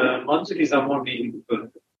us, the Manjaris are more meaningful.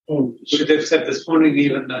 They've said this morning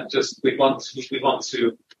even that just we want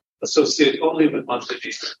to associate only with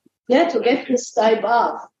Manjaris. Yeah, to get this Thai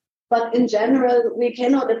bath. But in general, we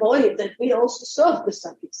cannot avoid that we also serve the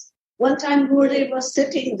Sakis. One time Gurudev was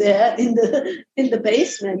sitting there in the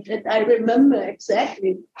basement, and I remember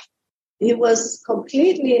exactly. He was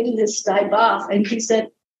completely in his Thai bath, and he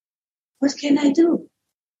said, "What can I do?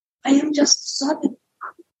 I am just servant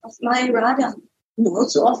of my Radha, and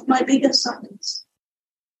also of my bigger servants."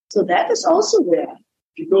 So that is also there.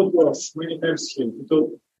 He told us many times here, he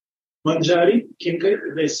told Manjari,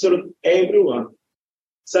 Kinkari, they serve everyone.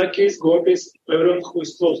 Sakis, gopis, everyone who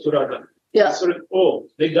is close to Radha. Yeah. They serve all.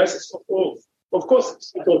 They guys of all. Of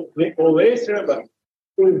course, because they always remember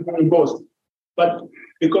who is very both. But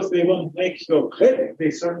because they want to make you happy,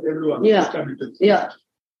 they serve everyone. Yeah. Yeah.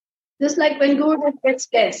 Just like when Gurudev gets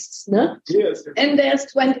guests, no? Yes. And there's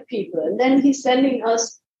 20 people, and then he's sending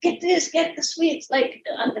us, get this, get the sweets, like,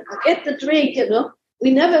 get the drink, you know.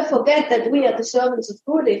 We never forget that we are the servants of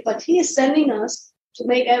Gurudev, but he is sending us to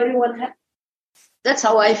make everyone happy. That's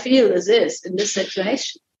how I feel this is in this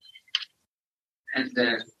situation. And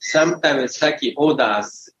sometimes Saki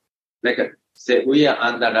orders, like, say, we are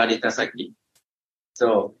under Lalita Saki.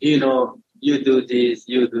 So, you do this,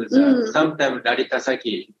 you do that. Sometimes Lalita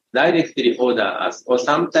Saki directly order us, or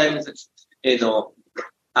sometimes,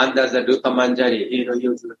 under the Rupa Manjari, you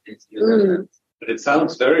do this, you do that. But it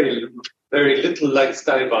sounds very, very little like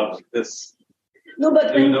Staiva, this. No,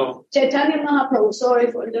 but when Chaitanya Mahaprabhu,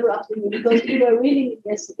 sorry for interrupting you, because we were reading it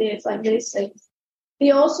yesterday, if I may say,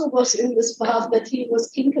 he also was in this path that he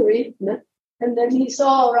was Kinkari, and then he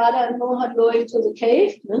saw Radha and Mohan going to the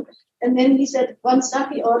cave, and then he said, one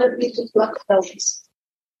Saki ordered me to pluck flowers.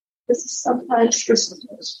 This is sometimes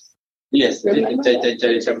Christmas. Yes, Chaitanya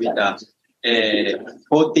Charitamrita,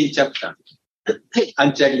 14th chapter,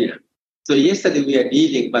 Anjalila. So yesterday we are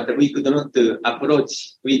reading, but we could not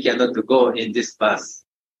approach. We cannot go in this path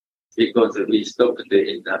because we stopped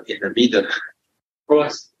in the middle. For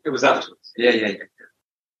us, it was afterwards. Yeah.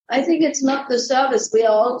 I think it's not the service. We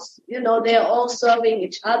are all, they are all serving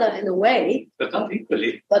each other in a way. But not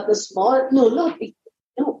equally. But the small, not equally.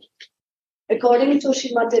 No. According to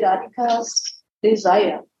Srimati Radhika's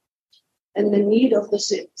desire and the need of the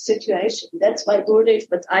situation. That's why Gurudev,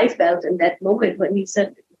 but I felt in that moment when he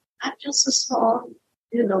said, I'm just a small,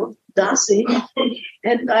 Dasi,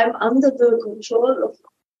 and I'm under the control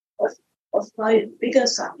of my bigger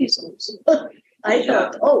Sakis also. I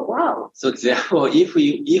thought, oh wow. So therefore, if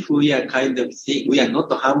we are kind of sick, we are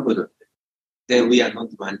not humble, then we are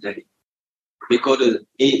not Manjari. Because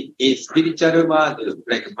in spiritual world,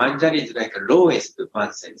 like Manjari is like lowest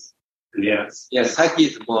one sense. Yes. Yeah, Saki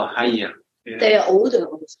is more higher. Yeah. They are older.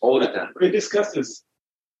 Older. We discussed this.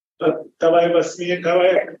 Kawai was me and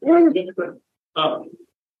Kawai.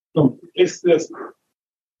 No, it's this.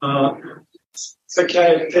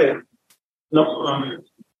 Sakya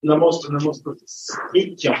Namosto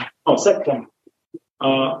Nityam. Oh, Sakyam.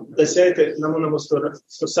 Desete Namosto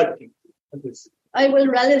Sakyam. I will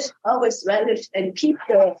always relish and keep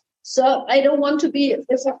so I don't want to be,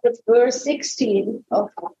 this is the verse 16 of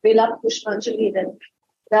Vilap Pushpanjali that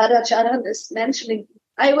Radha Charan is mentioning.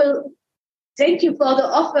 I will thank you for the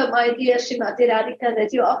offer, my dear Srimati Radhika,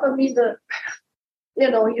 that you offer me the,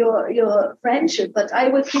 your friendship, but I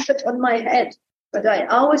will keep it on my head. But I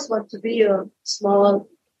always want to be a small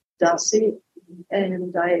Dasi,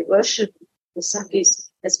 and I worship the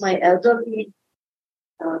Sakis as my elderly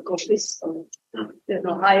gopis,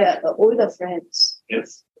 higher, older friends.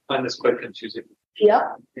 Yes, I find this quite confusing.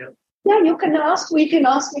 Yeah, you can ask. We can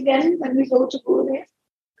ask again when we go to Gurudev.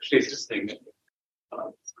 She's listening.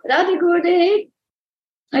 Radha Gurudev,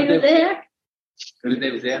 are you there?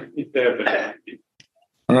 Gurudev is there? He's there.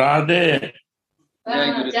 Radha.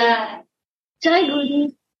 Jai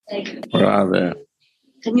Gurudev. Radha.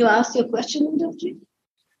 Can you ask your question, Indovji?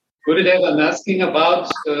 Gurudev, I'm asking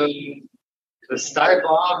about the Stai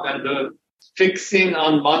Bhav and the fixing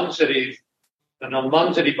on Manjari and on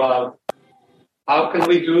Manjari Bhav. How can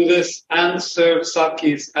we do this and serve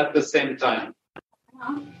Sakis at the same time?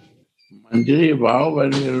 Manjari Bhav,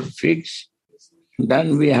 when you fix,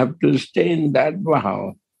 then we have to stay in that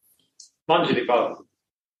Bhav. Manjari Bhav.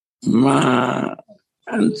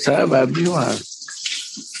 And serve everyone.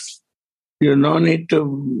 You don't need to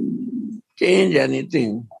change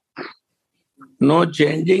anything. No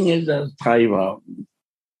changing is a Sthai Bhav.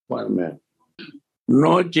 One minute.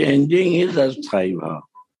 No changing is a Sthai Bhav.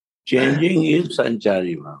 Changing is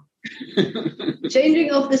Sanchari Bhav. Changing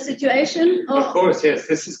of the situation? Of course, yes.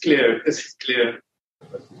 This is clear.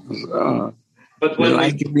 But when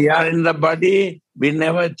like we are in the body, we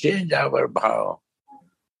never change our bhav.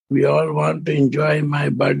 We all want to enjoy my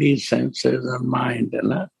body, senses and mind.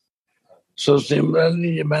 So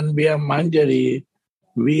similarly, when we are Manjari,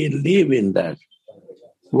 we live in that.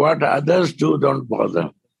 What others do, don't bother.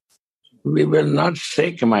 We will not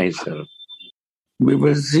shake myself. We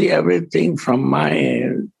will see everything from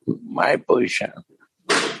my position.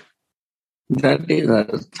 That is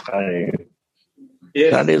Asthaya.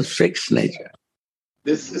 yes, That is fixed nature.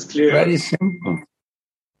 this is clear. Very simple.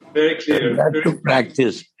 Very clear. That to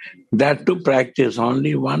practice. That to practice.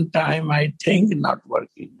 Only one time I think not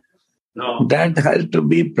working. No. That has to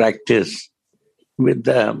be practiced with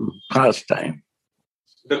the pastime.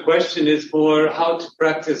 The question is more how to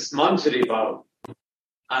practice Manjari Bhav.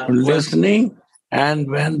 And Listening,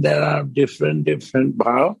 and when there are different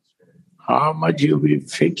bhav, how much you be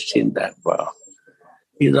fixed in that bhav.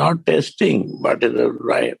 He's not testing, what is the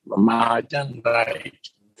right, Mahajan right,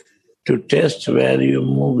 to test where you're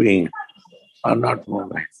moving or not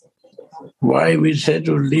moving. Why we say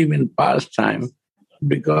to live in pastime?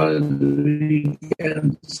 Because we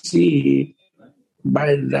can see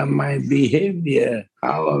by my behavior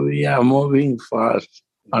how we are moving fast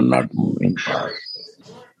or not moving fast.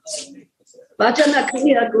 Vajana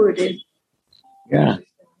Kriya Guru. Yeah,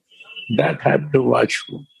 that have to watch.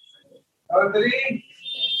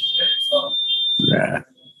 Yeah.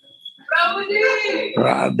 Radhe,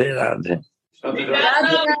 Radhe.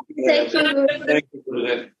 Thank you. Thank you,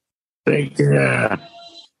 Gurudev. Take care.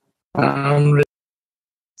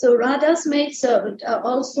 So Radha's maidservant are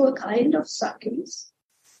also a kind of Sakhis,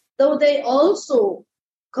 though they also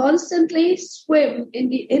constantly swim in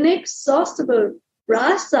the inexhaustible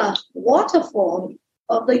rasa waterfall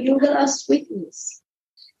of the Yugala sweetness.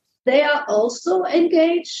 They are also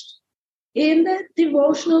engaged in the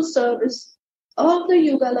devotional service of the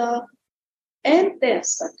Yugala and their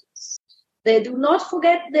Sakhis. They do not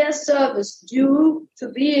forget their service due to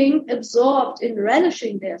being absorbed in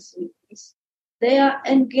relishing their sweetness. They are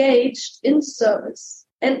engaged in service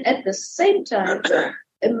and at the same time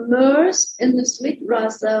immersed in the sweet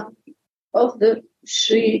rasa of the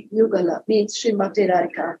Sri Yugala, means Srimati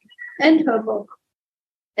Radhika, and her book.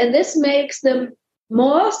 And this makes them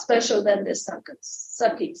more special than the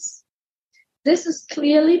Sakhis. This is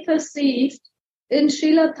clearly perceived in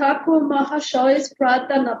Srila Thakur Mahashoy's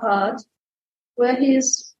Pratanapat, where he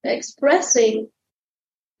is expressing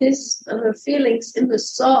his feelings in the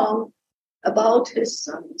song about his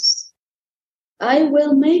sons. I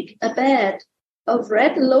will make a bed of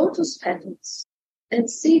red lotus petals and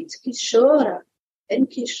seat Kishora and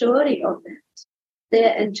Kishori on it.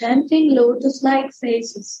 Their enchanting lotus-like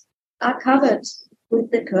faces are covered with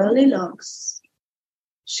the curly locks.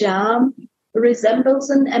 Shyam resembles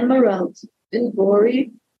an emerald, and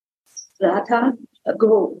Gauri, Radha, a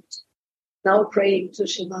gold. Now praying to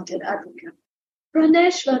Srimati Radhika.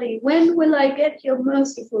 Praneshwari, when will I get your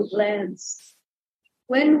merciful glance?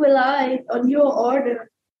 When will I, on your order,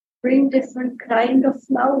 bring different kind of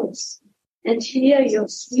flowers and hear your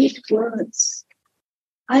sweet words?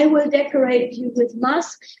 I will decorate you with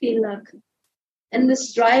musk tilak and the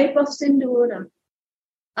stripe of sindura.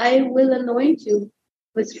 I will anoint you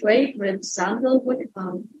with fragrant sandalwood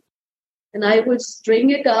balm, and I will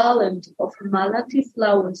string a garland of malati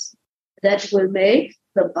flowers that will make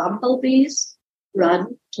the bumblebees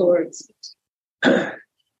run towards it.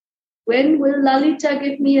 When will Lalita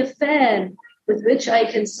give me a fan with which I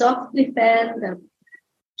can softly fan them,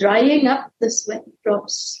 drying up the sweat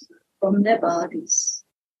drops from their bodies?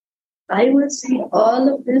 I will see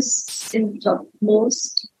all of this in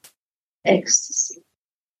topmost ecstasy.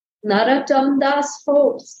 Narottam Das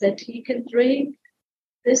hopes that he can drink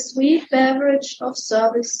this sweet beverage of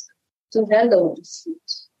service to their lotus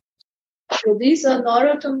feet. So these are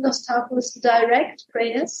Narottam Das Thakur's direct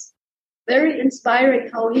prayers, very inspiring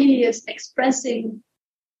how he is expressing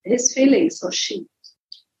his feelings for she.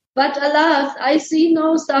 But alas, I see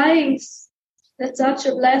no signs that such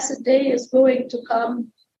a blessed day is going to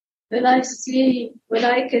come when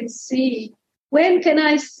can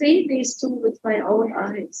I see these two with my own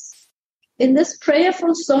eyes? In this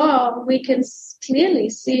prayerful song, we can clearly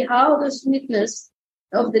see how the sweetness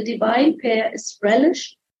of the divine pair is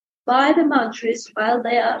relished by the mantris while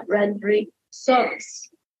they are rendering service.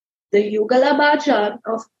 The Yugala Bhajan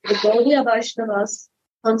of the Gaudiya Vaishnavas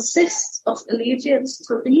consists of allegiance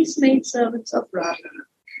to these maidservants of Radha,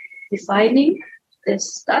 defining the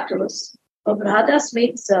status of Radha's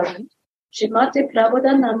maidservant, Srimati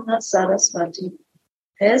Prabodhananda Saraswati,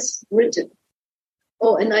 has written.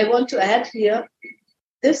 Oh, and I want to add here,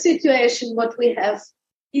 this situation, what we have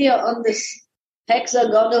here on this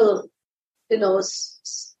hexagonal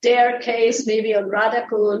staircase, maybe on Radha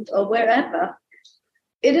Kund or wherever.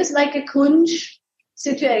 It is like a kunj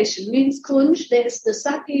situation. Means kunj, there's the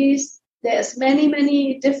sakis, there's many,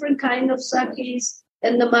 many different kind of sakis,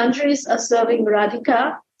 and the manjaris are serving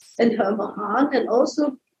Radhika and her Mahan, and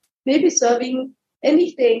also maybe serving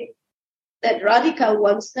anything that Radhika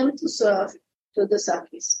wants them to serve to the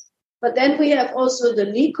sakis. But then we have also the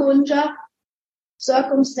Nikunja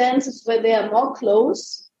circumstances where they are more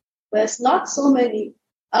close, where there's not so many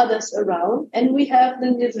others around, and we have the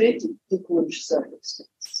Nivritti Nikunj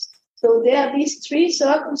circumstances. So there are these three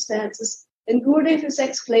circumstances, and Gurudev is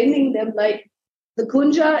explaining them like the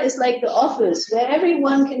Kunja is like the office where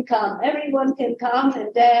everyone can come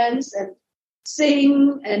and dance and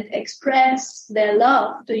sing and express their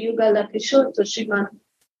love to Yugala Kishore, to Srimati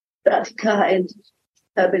Radhika and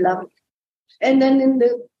her beloved. And then in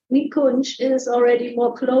the Nikunj it is already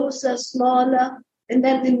more closer, smaller, and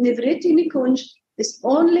then in Nivritti Nikunj is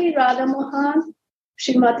only Radha Mohan,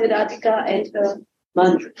 Srimati Radhika and her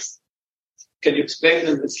mantras. Can you explain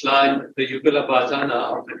in this line the Yugala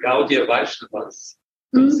Bhajana of the Gaudiya Vaishnavas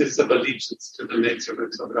consists of allegiance to the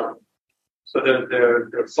maidservants of Ram? So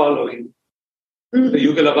they're following. The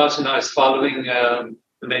Yugala Bhajana is following the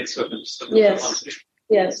maidservants. Yes.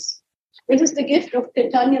 Yes. It is the gift of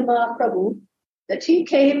Chaitanya Mahaprabhu that he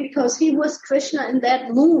came because he was Krishna in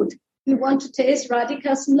that mood. He wants to taste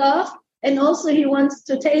Radhika's love, and also he wants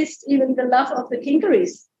to taste even the love of the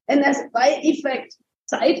Kinkaris. And as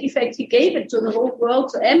side effect, he gave it to the whole world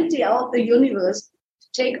to empty out the universe, to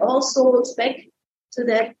take all souls back to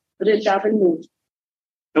that Vrindavan mood.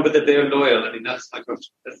 No, but that they're loyal. I mean, that's my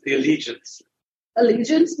question. That's the allegiance.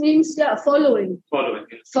 Allegiance means, following. Following,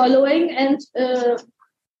 yes. Following and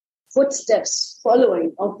footsteps,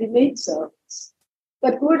 following of the maidservants.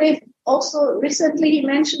 But Gurudev also recently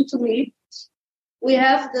mentioned to me, we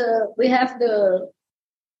have the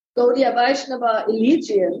Gaudiya Vaishnava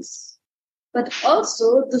allegiance, but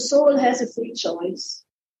also the soul has a free choice,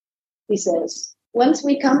 he says. Once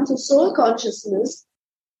we come to soul consciousness,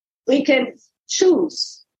 we can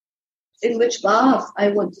choose in which bhav I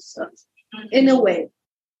want to serve, in a way.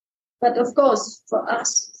 But of course, for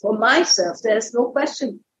us, for myself, there's no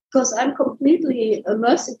question, because I'm completely a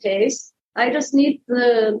mercy case. I just need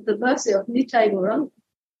the mercy of Nitai Gauranga.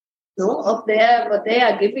 What they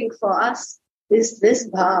are giving for us is this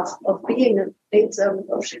bhav of being a maidservant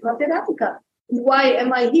of Srimati Radhika. Why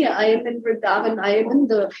am I here? I am in Vrindavan. I am in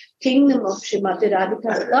the kingdom of Srimati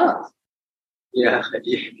Radhika's love. Yeah.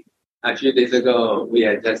 A few days ago, we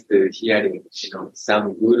are just hearing,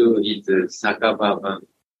 some guru is Sakabhava,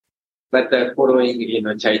 but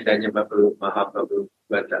following, Chaitanya Mahaprabhu.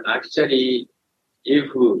 But actually, if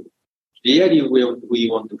really we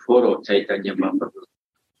want to follow Chaitanya Mahaprabhu,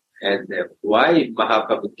 and why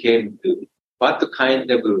Mahaprabhu came to, what kind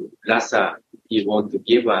of rasa he want to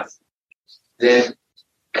give us, then,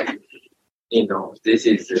 this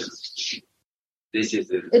is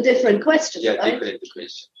a different question. Yeah, right? Different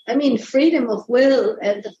question. I mean, freedom of will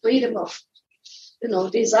and the freedom of,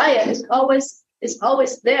 desire is always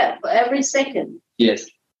there for every second. Yes.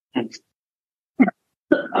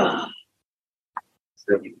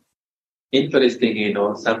 So, interesting,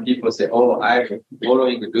 some people say, I'm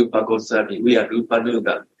following Rupa Goswami. We are Rupa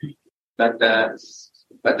Nuga. But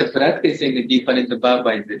the practicing different Baba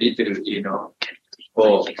is a little,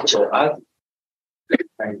 for us.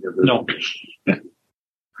 Kind of, no.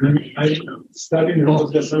 I studied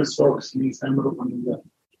Rupa Goswami's works in Rupa Nuga.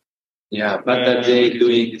 Yeah, but they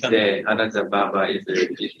doing another Baba is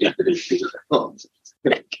interesting.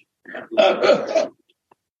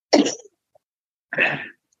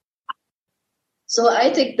 So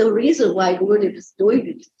I think the reason why Gurudev is doing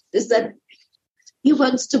it is that he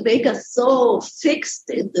wants to make us so fixed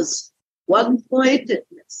in this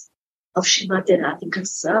one-pointedness of Srimati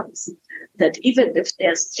Radhika's service that even if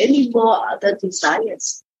there's any more other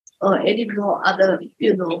desires or any more other,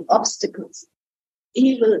 obstacles,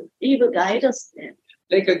 he will guide us there.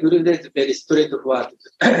 Like a Gurudev is very straightforward.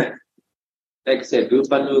 Like I said,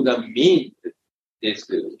 Rupa Nuga means this,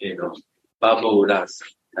 Baba Rasa.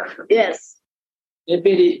 Yes.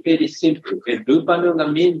 Very, very simple. And Rupa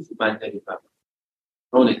Nuga means Manjari Baba.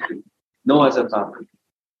 Honestly. No other Baba.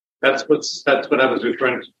 That's what I was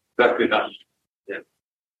referring to. Exactly that. Yeah.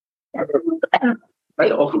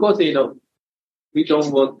 But of course, we don't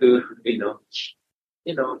want to,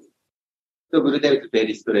 so Gurudev is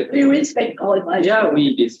very straight. We respect all Vaishnavas. Yeah,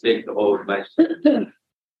 we respect all Vaishnavas.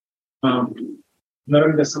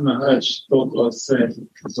 Narendra Maharaj taught us,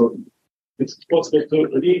 so it's possible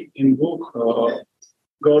to read in book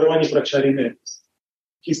Gauravani Pracharine.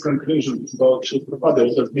 his conclusion about Srila Prabhupada,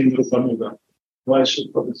 it has been Rupanuga. Why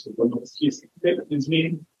should Prabhupada Rupanuga? His is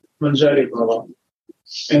mean Manjari Bhava.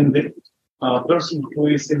 And the person who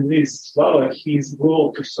is in this Bhava, his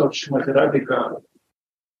goal to serve Srimati Radhika,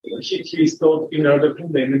 he is taught in Radha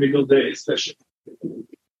Kunda in the middle day session.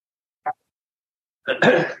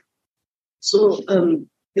 So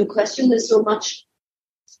your question is so much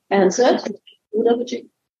answered.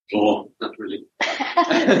 Oh, not really.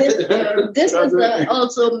 this is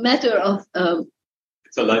also a matter of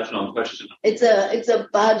it's a lifelong question. It's a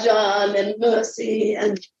bhajan and mercy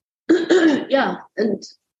and yeah, and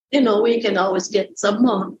we can always get some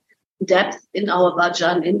more depth in our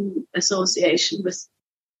bhajan in association with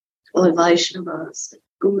all Vaishnavas.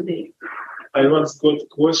 Gurudev. I once got a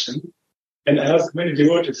question and I asked many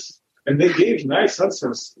devotees, and they gave nice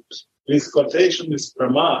answers with quotation, with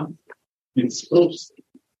Prema, with proofs.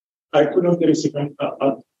 I could not receive an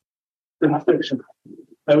reflection.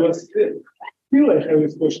 I was still I have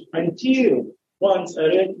this question until once I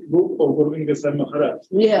read the book of Govinda Maharaj.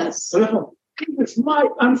 Yes. So, this is my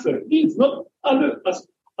answer. It's not other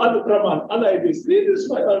Praman, other ideas. This is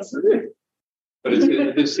my answer. But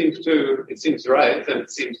it seems right, and it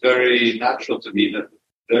seems very natural to me that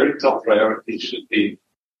the very top priority should be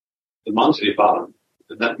the Manjari Bhava.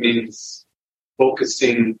 And that means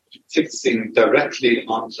fixing directly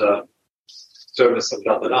on the service of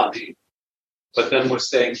Radharani. But then we're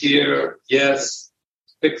saying here, yes,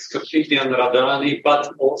 fix completely on Radharani,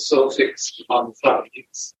 but also fix on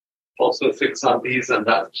Bhaktis. Also fix on these and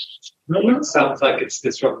that. No. It sounds like it's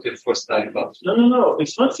disruptive for Style Bhakti. No.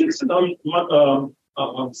 It's not fixed on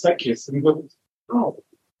Sakhis. No.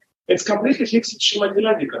 It's completely fixed Srimati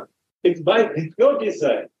Radhika. It's by your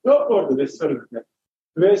desire, your order,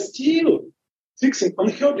 we're still fixing on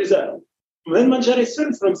her desire. When Manjari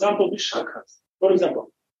serves, for example, Vishakhas, for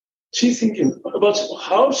example, she's thinking about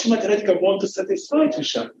how Srimati Radhika wants to satisfy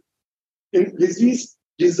Vishakha. With this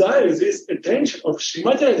desire, this attention of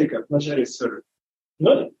Srimati Radhika, Manjari serves.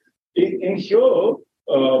 Not in her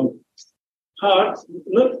heart,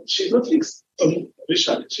 she's not fixed on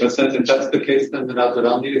Vishakha. But if that's the case, then the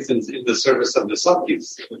Radharani is in the service of the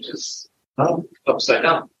Sakhis, which is upside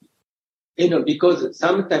down. Because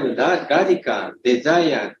sometimes Radhika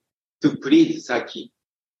desire to please Sakhi.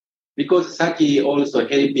 Because Sakhi also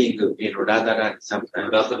helping Radharani sometimes.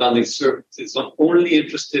 Radharani is not only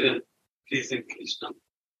interested in pleasing Krishna.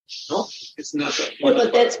 No, it's not.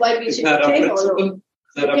 But that's why we should take all of them.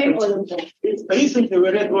 Recently we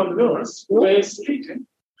read one verse where it's written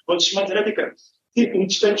about Srimati Radhika. In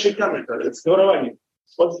Candrika, it's Gauravani.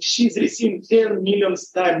 But she's receiving 10 million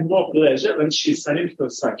times more pleasure when she's selling her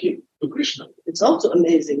Sakhi to Krishna. It's also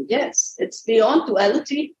amazing, yes. It's beyond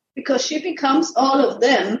duality because she becomes all of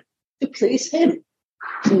them to please him.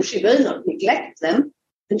 So she will not neglect them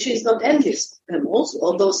and she's not envious of them also,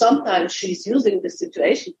 although sometimes she's using the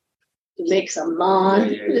situation to make some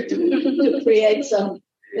money, to create some,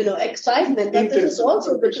 excitement. But this is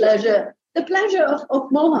also the pleasure of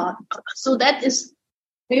Moha. So that is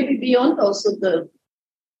maybe beyond also the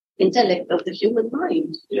intellect of the human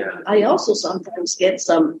mind. Yeah. I also sometimes get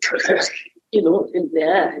some, in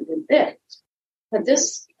there and in there. But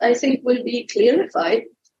this, I think, will be clarified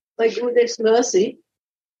by Gurudev's mercy,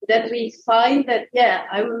 that we find that,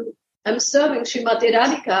 I'm serving Srimati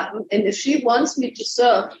Radhika, and if she wants me to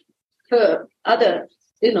serve her other,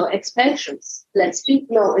 expansions, let's speak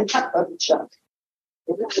now in Bhakti.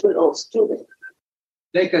 We will also do that.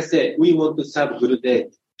 Like I said, we want to serve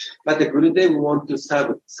Gurudev, but the Gurudev want to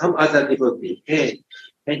serve some other devotee. Hey,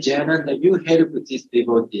 Jayananda, you help this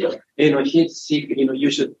devotee. He's sick,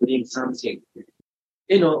 you should bring something.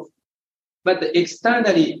 But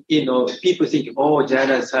externally, people think,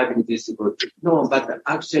 Jayananda is serving this devotee. No, but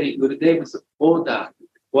actually Gurudev's order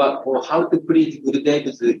or how to please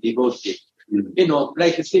Gurudev's devotee.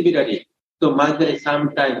 Like similarly, to Manjari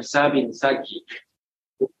sometimes serving Sakhi.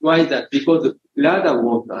 Why is that? Because Radha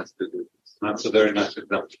wants us to do this. That's a very nice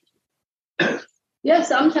example. Yeah,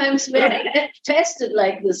 sometimes we're tested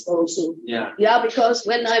like this also. Yeah. Yeah, because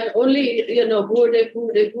when I'm only, Gurudev,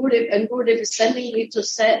 and Gurudev is sending me to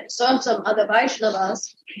serve some other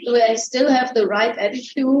Vaishnavas, do I still have the right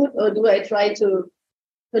attitude or do I try to,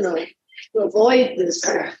 to avoid this?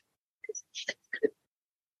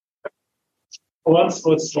 Once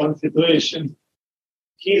was one situation.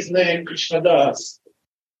 His name Krishnadas.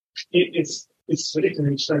 It's written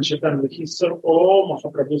in Chaitanya that he served all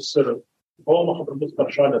Mahaprabhu's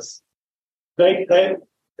Parshadas.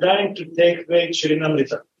 Trying to take away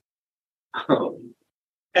Chirinamrita.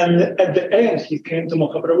 And at the end, he came to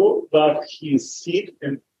Mahaprabhu, but he is sick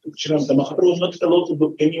and Srimati Mahaprabhu not allowed to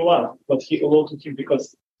do anyone, but he allowed to him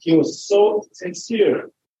because he was so sincere.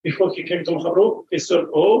 Before he came to Mahaprabhu, he served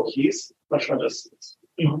all his prashadas.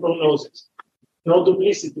 Mahaprabhu knows it. No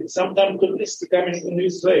duplicity. Sometimes duplicity coming in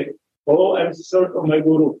this way. Oh, I'm the servant of my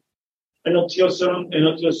guru. I'm not your servant, I'm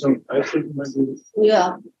not your servant. I serve my guru.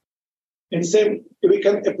 Yeah. And same, we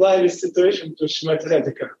can apply this situation to Srimati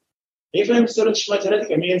Radhika. If I'm servant Srimati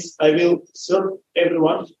Radhika, means I will serve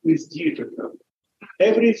everyone who is dear to her.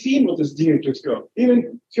 Every female is dear to her.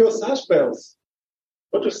 Even her sash bells.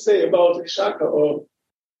 What to say about Shaka or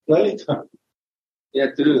Lalita?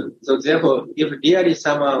 Yeah, true. So therefore, if really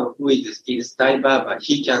someone who is Sai Baba,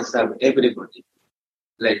 he can serve everybody.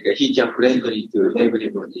 Like he can friendly to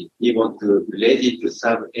everybody. He want to ready to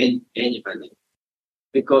serve anybody.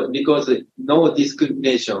 Because no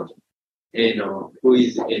discrimination, who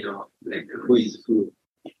is, like who is who.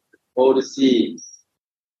 All see,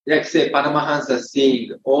 like say Paramahansa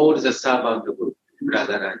seeing all the servant of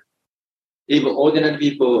Radharani. Even ordinary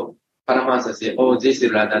people, Paramahansa say, oh, this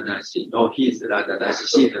is Radharani, oh, he is Radharani,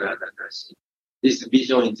 she is Radharani. This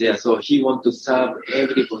vision is there, so he want to serve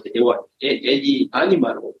everybody, any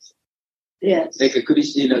animal also. Yes. Like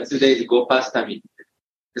Krishna today is Gopastami.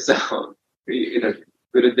 So,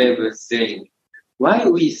 Gurudev was saying, why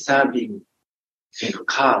we serving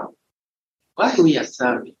cow? Why we are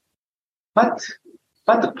serving? What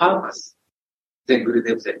the purpose? Then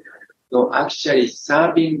Gurudev said, no, actually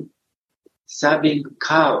serving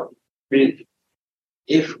cow,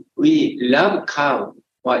 if we love cow,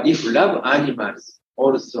 or if love animals,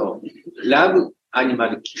 also love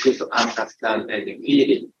animal could understand and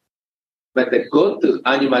feel it. But the good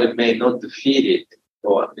animal may not feel it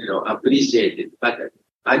or appreciate it, but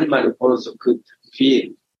animal also could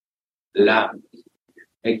feel love.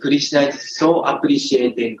 And Krishna is so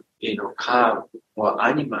appreciating, cow or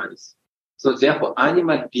animals. So therefore,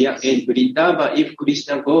 animal deer in Vrindavan, if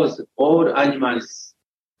Krishna goes, all animals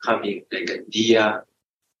coming like a deer,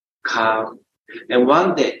 cow. And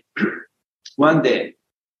one day,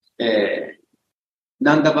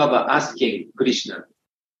 Nanda Baba asking Krishna,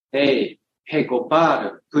 hey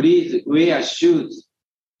Gopal, please wear shoes.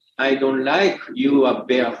 I don't like you are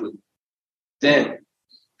barefoot. Then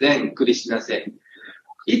Krishna said,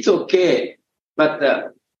 it's okay, but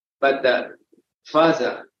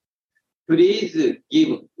Father, please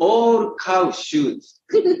give all cow shoes.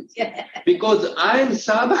 Yeah. Because I'm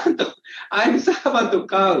servant of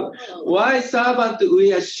cow. Why servant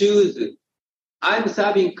wear shoes? I'm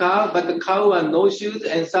serving cow, but the cow are no shoes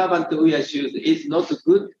and servant wear shoes. It's not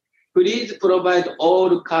good. Please provide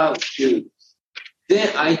all cow shoes. Then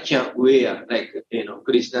I can wear, like,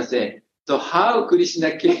 Krishna said. So how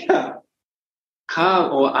Krishna care cow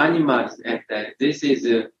or animals? And this is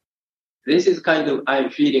kind of, I'm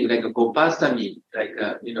feeling like a Gopastami, like,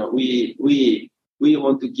 we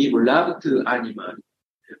want to give love to animals.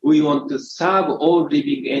 We want to serve all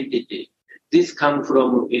living entities. This comes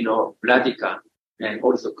from, Radhika and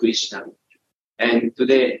also Krishna. And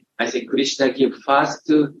today, I think Krishna give first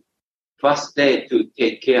day to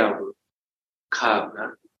take care of cow.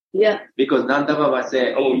 Huh? Yeah. Because Nanda Baba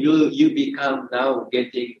said, oh, you become now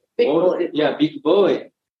getting Big old. boy. Yeah, big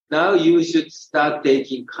boy. Now you should start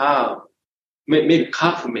taking cow. Maybe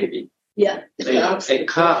calf, maybe. Yeah. A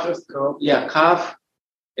calf. Yeah, calf.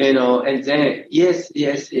 And then, yes,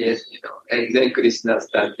 and then Krishna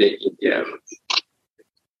started taking care of it.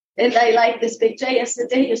 And I like this picture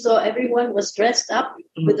yesterday. You saw everyone was dressed up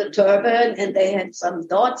with a turban and they had some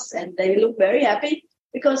dots and they look very happy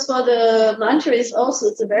because for the Manjaris also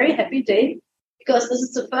it's a very happy day because this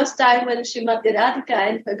is the first time when Srimati Radhika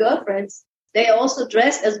and her girlfriends, they also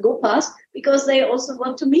dress as Gopas because they also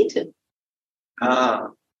want to meet him.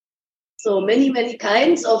 So many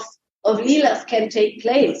kinds of leelas can take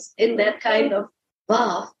place in that kind of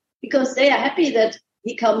bath because they are happy that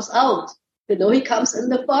he comes out. He comes in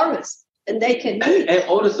the forest and they can meet. And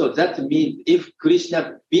also that means if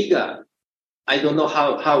Krishna bigger, I don't know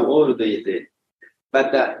how old is it,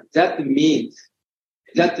 but that means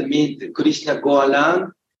Krishna go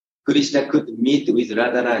around, Krishna could meet with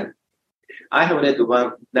Radharani. I have read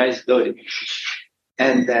one nice story.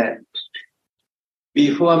 And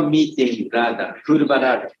before meeting Radha, Purva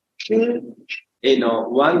Radha,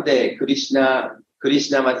 one day Krishna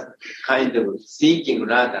was kind of seeking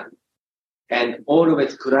Radha and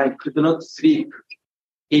always crying, could not sleep.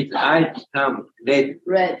 His eyes become red.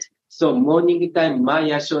 So morning time,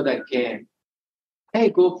 Maya Yashoda came. Hey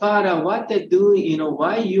Gopala, what are you doing?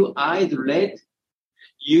 Why you eyes red?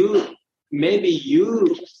 Maybe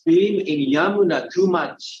you swim in Yamuna too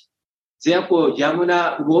much. Therefore,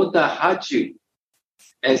 Yamuna water hurt you.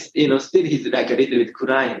 And, still he's like a little bit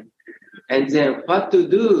crying. And then what to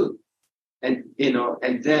do? And,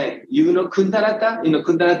 and then, Kundarata?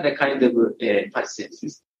 Kundarata kind of, person.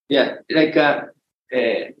 Yeah, like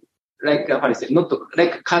what is it? Not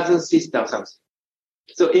like cousin sister or something.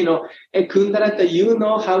 So, Kundarata, you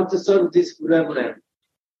know how to solve this problem.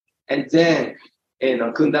 And then,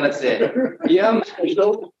 Kundarata said, yeah,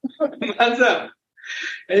 mother.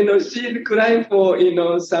 She's crying for,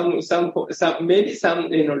 maybe some,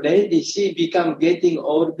 lady, she become getting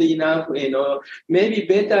old enough, maybe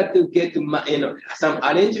better to get, some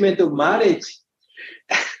arrangement of marriage.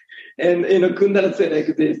 And, Kundara said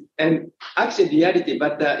like this, and actually reality,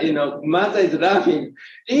 but, mother is laughing,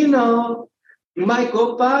 my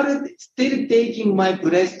Gopal still taking my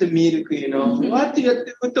breast milk, what you're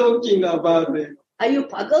talking about? Are you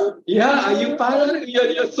puzzled? Yeah, are you puzzled?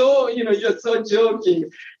 You're so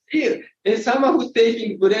joking. Someone who's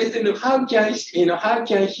taking breast milk, how can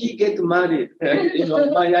he get married?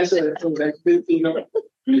 My answer is like this,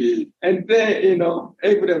 and then,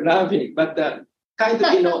 everyone laughing, but,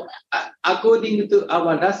 kind of, according to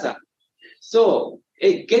our rasa. So,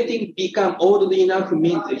 getting become old enough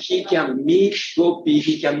means he can meet Gopi,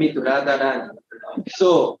 he can meet Radharani.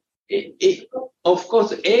 So, of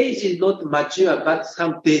course, age is not mature, but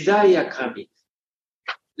some desire coming.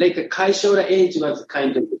 Like Kaishora age was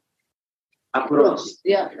kind of approach.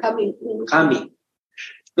 Yeah, coming.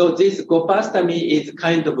 So this Gopastami is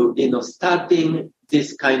kind of, starting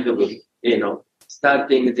this kind of,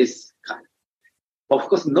 starting this, of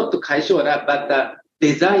course, not Kaishora, but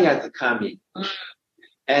desires coming.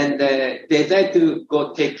 And desire to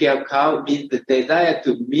go take care of cow means the desire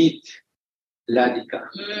to meet Radhika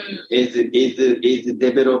is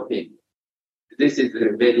developing. This is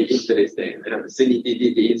very interesting. Suniti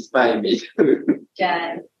Didi inspire me.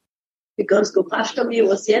 Yeah, because Gopashtami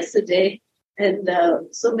was yesterday, and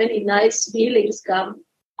so many nice feelings come.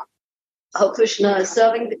 How Krishna is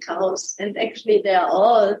serving the cows, and actually they are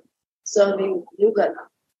all serving Yugana.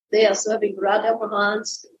 They are serving Radha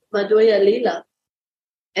Mohan's Madhurya Leela.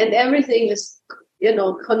 And everything is,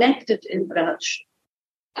 connected in Braj.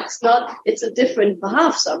 It's a different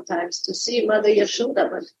path sometimes to see Mother Yashoda,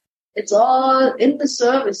 but it's all in the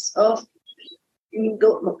service of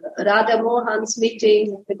Radha Mohan's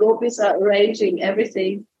meeting. The gopis are arranging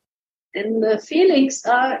everything. And the feelings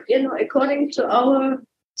are, according to our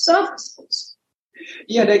services.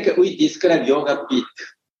 Yeah, like we describe yoga pit.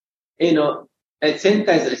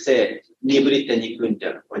 Sometimes they say, Nibrita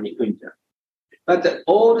Nikunja or Nikunja. But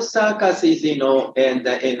all circuses, and,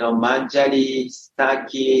 Manjari,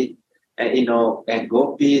 Staki, and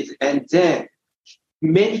gopis, and then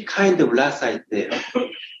many kind of rasa is there.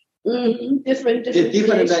 Different.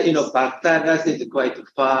 Bhakta rasa is quite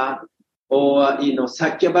far, or,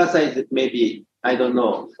 Sakya rasa is maybe, I don't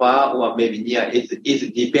know, far or maybe near. It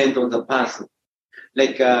depends on the person.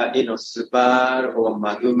 Like, Subal or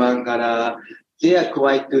Madhumangala, they are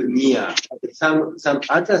quite near. Some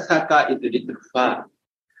other saka is a little far.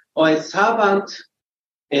 Or a servant,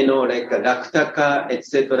 like Raktaka,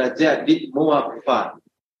 etc., they are a bit more far.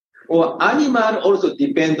 Or animal also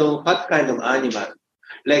depend on what kind of animal.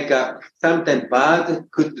 Like sometimes birds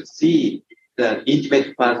could see the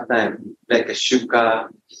intimate pastime, like a shuka,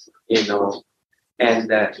 and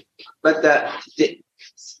but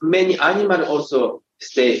many animals also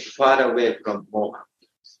stay far away from Moha.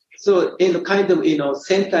 So in kind of,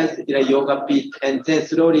 center is like yoga pit, and then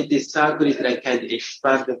slowly this circle is like kind of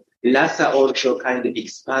expand. Rasa also kind of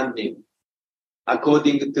expanding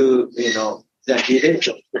according to, the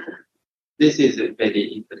direction. This is very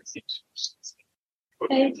interesting.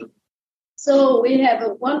 Okay. So we have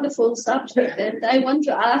a wonderful subject, and I want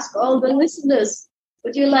to ask all the listeners,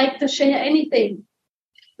 would you like to share anything?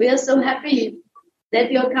 We are so happy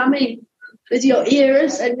that you're coming with your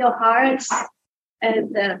ears and your hearts.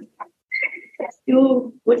 And if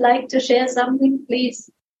you would like to share something,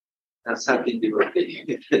 please. Something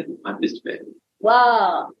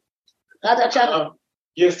Wow. Radha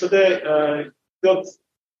Yesterday, got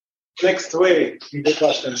next way in the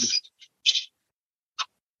question.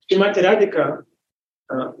 Shrimati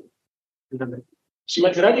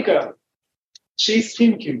Radhika, she's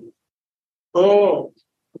thinking,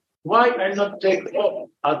 why I not take off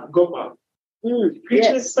at Gopal?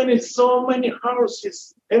 Krishna is spending so many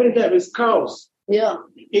houses every day with cows. Yeah.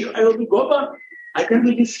 If I will be Gopal, I can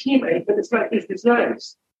be with him and satisfy his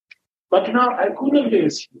desires. But now I couldn't be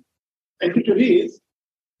with him. And due to this,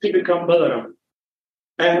 he becomes Balaram.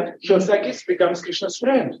 And Shosakis becomes Krishna's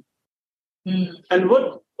friend. And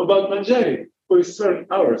what about Manjari, who is serving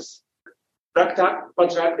ours? Rakta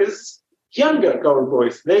Patrak is younger cover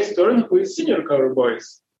boys. Next turn, who is senior cover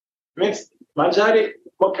boys. Next, Manjari,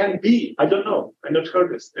 what can be? I don't know. I not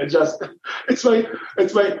heard this. I think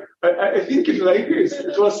it's like this.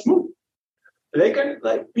 It was smooth. They can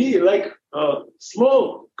be like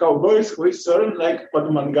small cowboys who is certain like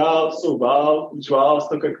Padmangal, Subal, Ujwal,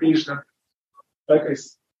 Stoka Krishna. Like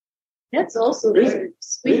this. That's also very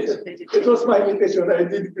sweet of meditation. It was my meditation. I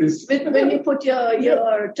did this. When you put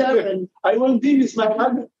your turban. I will be with my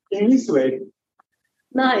hand in this way.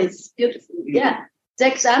 Nice, beautiful. Yeah. The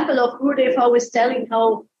example of Gurudev, how is telling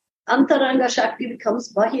how Antaranga Shakti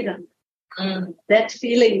becomes Bahiranga. That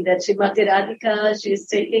feeling that Srimati Radhika, she is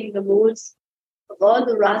taking the moods of all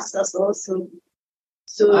the rasas also.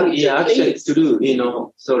 So actually it's true,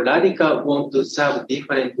 So Radhika want to serve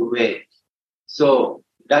different way. So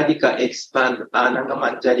Radhika expand Ananga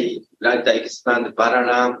Manjari, Radha expand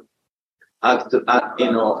Balaram,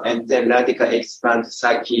 and then Radhika expand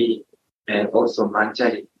Saki and also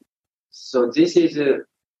Manjari. So this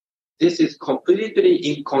is completely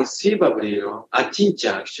inconceivable,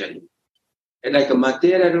 attention actually. And like a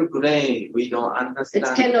material brain, we don't understand.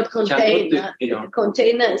 It cannot contain. The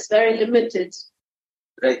container is very limited.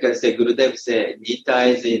 Like I say, Gurudev said, Nita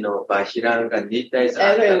is, Bahiranga, Nita is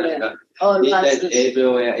everywhere. Nita is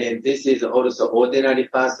everywhere. And this is also ordinary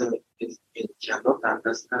person. It cannot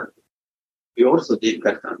understand. We also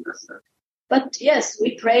difficult to understand. But yes,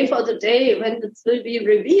 we pray for the day when it will be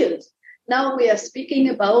revealed. Now we are speaking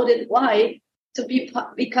about it. Why? To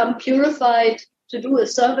become purified, to do a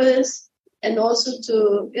service, and also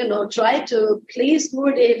to, try to please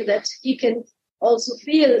Gurudev that he can also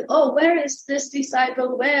feel, where is this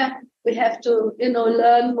disciple, where we have to,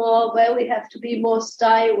 learn more, where we have to be more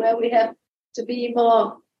style, where we have to be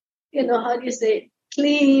more,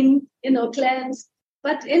 clean, cleansed.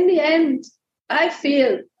 But in the end, I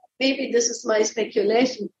feel, maybe this is my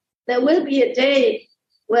speculation, there will be a day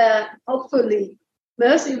where hopefully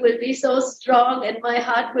mercy will be so strong and my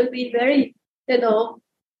heart will be very,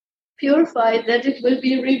 purified that it will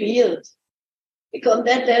be revealed. Because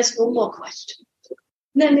then there's no more question.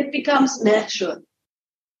 Then it becomes natural,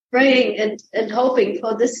 praying and hoping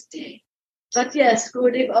for this day. But yes,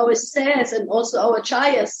 Gurudev always says, and also our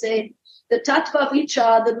acharyas say, the tattva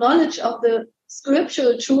vichar, the knowledge of the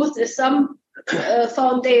scriptural truth is some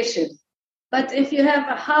foundation. But if you have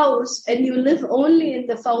a house and you live only in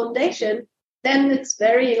the foundation, then it's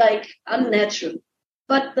very unnatural.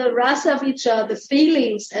 But the rasa vichar, the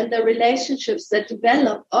feelings and the relationships that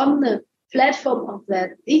develop on the platform of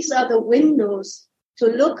that, these are the windows to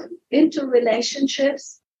look into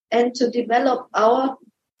relationships and to develop our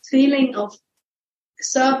feeling of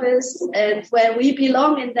service and where we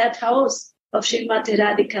belong in that house of Srimati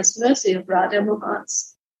Radhika's mercy, of Radha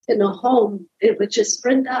Mohan's, home, which is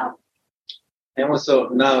spread out. And also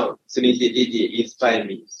now, Suniti Didi inspired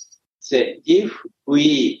me. Say, if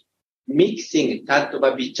we mixing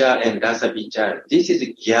Tattva Vichar and Rasa Vichar, this is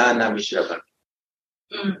Jnana Mishra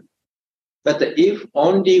Bhakti. But if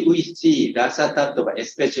only we see Rasa Tattva,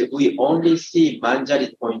 especially we only see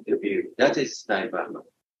Manjari point of view, that is Naivana.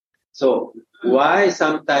 So why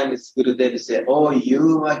sometimes Gurudev say,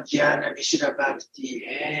 you are Jnana Mishra Bhakti,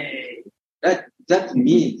 hey. That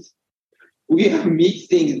means we are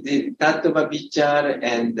mixing the Tattva Vichar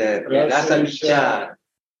and Rasa Vichar.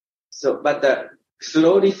 So, but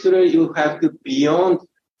slowly you have to beyond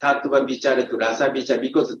Tattva Vichara to Rasa Vichara,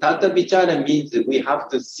 because Tattva Vichara means we have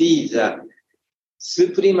to see the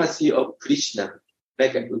supremacy of Krishna.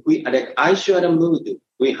 Like Aishwara mood,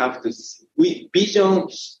 we have to see. Vision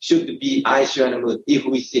should be Aishwara mood if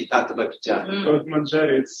we see Tattva Vichara.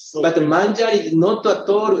 But Manjari is not at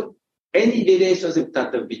all any relationship with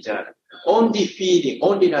Tattva Vichara. Only feeling,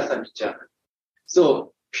 only Rasa Vichara.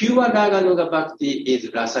 So, pure Raganuga Bhakti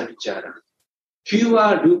is Rasa Vichara.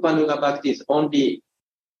 Pure Rupa Nuga Bhakti is only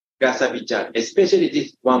Rasa Vichara. Especially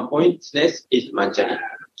this one pointness is Manjari,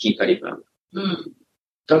 Kinkaripa.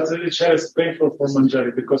 Tattva Vichara is painful for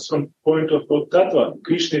Manjari because from point of view Tattva,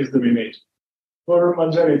 Krishna is dominated. For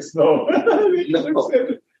Manjari, it's no.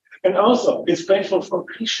 And also, it's painful for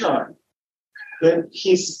Krishna. Then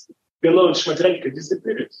his beloved Srimati Radhika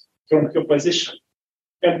disappeared from her position.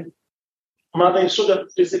 And Mother Yashoda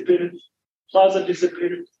disappeared, father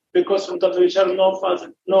disappeared, because from Tattva Vichara, no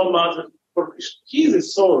father, no mother for Krishna. He is the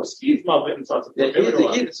source, he is mother and father. He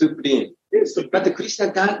is supreme. But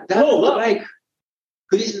Krishna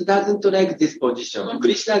Krishna doesn't like this position.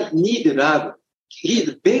 Krishna needs love. He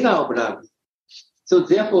is beggar of love. So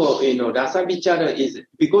therefore, Rasa Vichara is,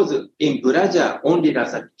 because in Braja, only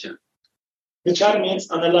Rasa Vichara. Vichara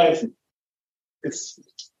means analyzing. It's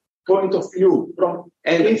point of view, from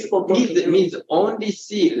And principle point of it view. means only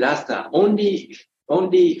see Rasa, only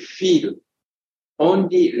feel,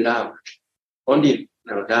 only love, only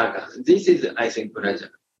Raga. This is, I think, Braja.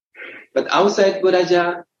 But outside Braja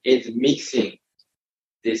is mixing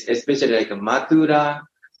this, especially like Mathura,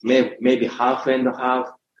 maybe half and half,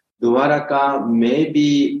 Dwaraka,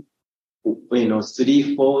 maybe,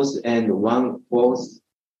 3/4 and 1/4.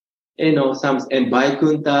 And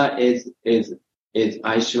Vaikuntha is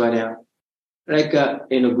Aishwarya. Like,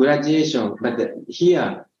 graduation, but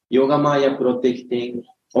here, Yogamaya protecting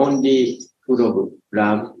only full of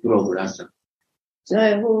love, full of rasa.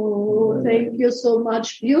 Oh, thank you so much.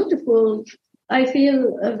 Beautiful. I feel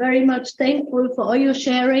very much thankful for all your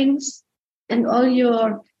sharings and all your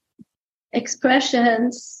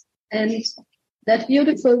expressions and that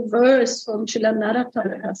beautiful verse from Srila Narottam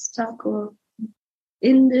Thakur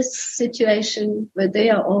in this situation where they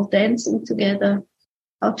are all dancing together,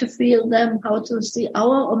 how to feel them, how to see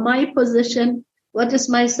our or my position, what is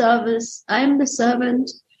my service. I am the servant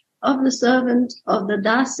of the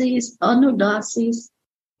Dasis, Anudasis,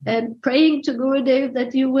 and praying to Gurudev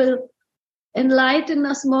that you will enlighten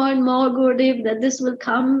us more and more, Gurudev, that this will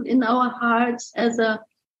come in our hearts as a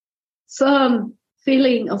firm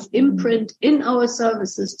feeling of imprint in our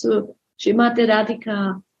services to Srimati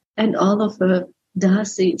Radhika and all of her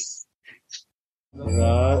Dasis.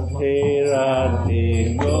 Radhe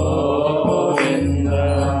Radhe Go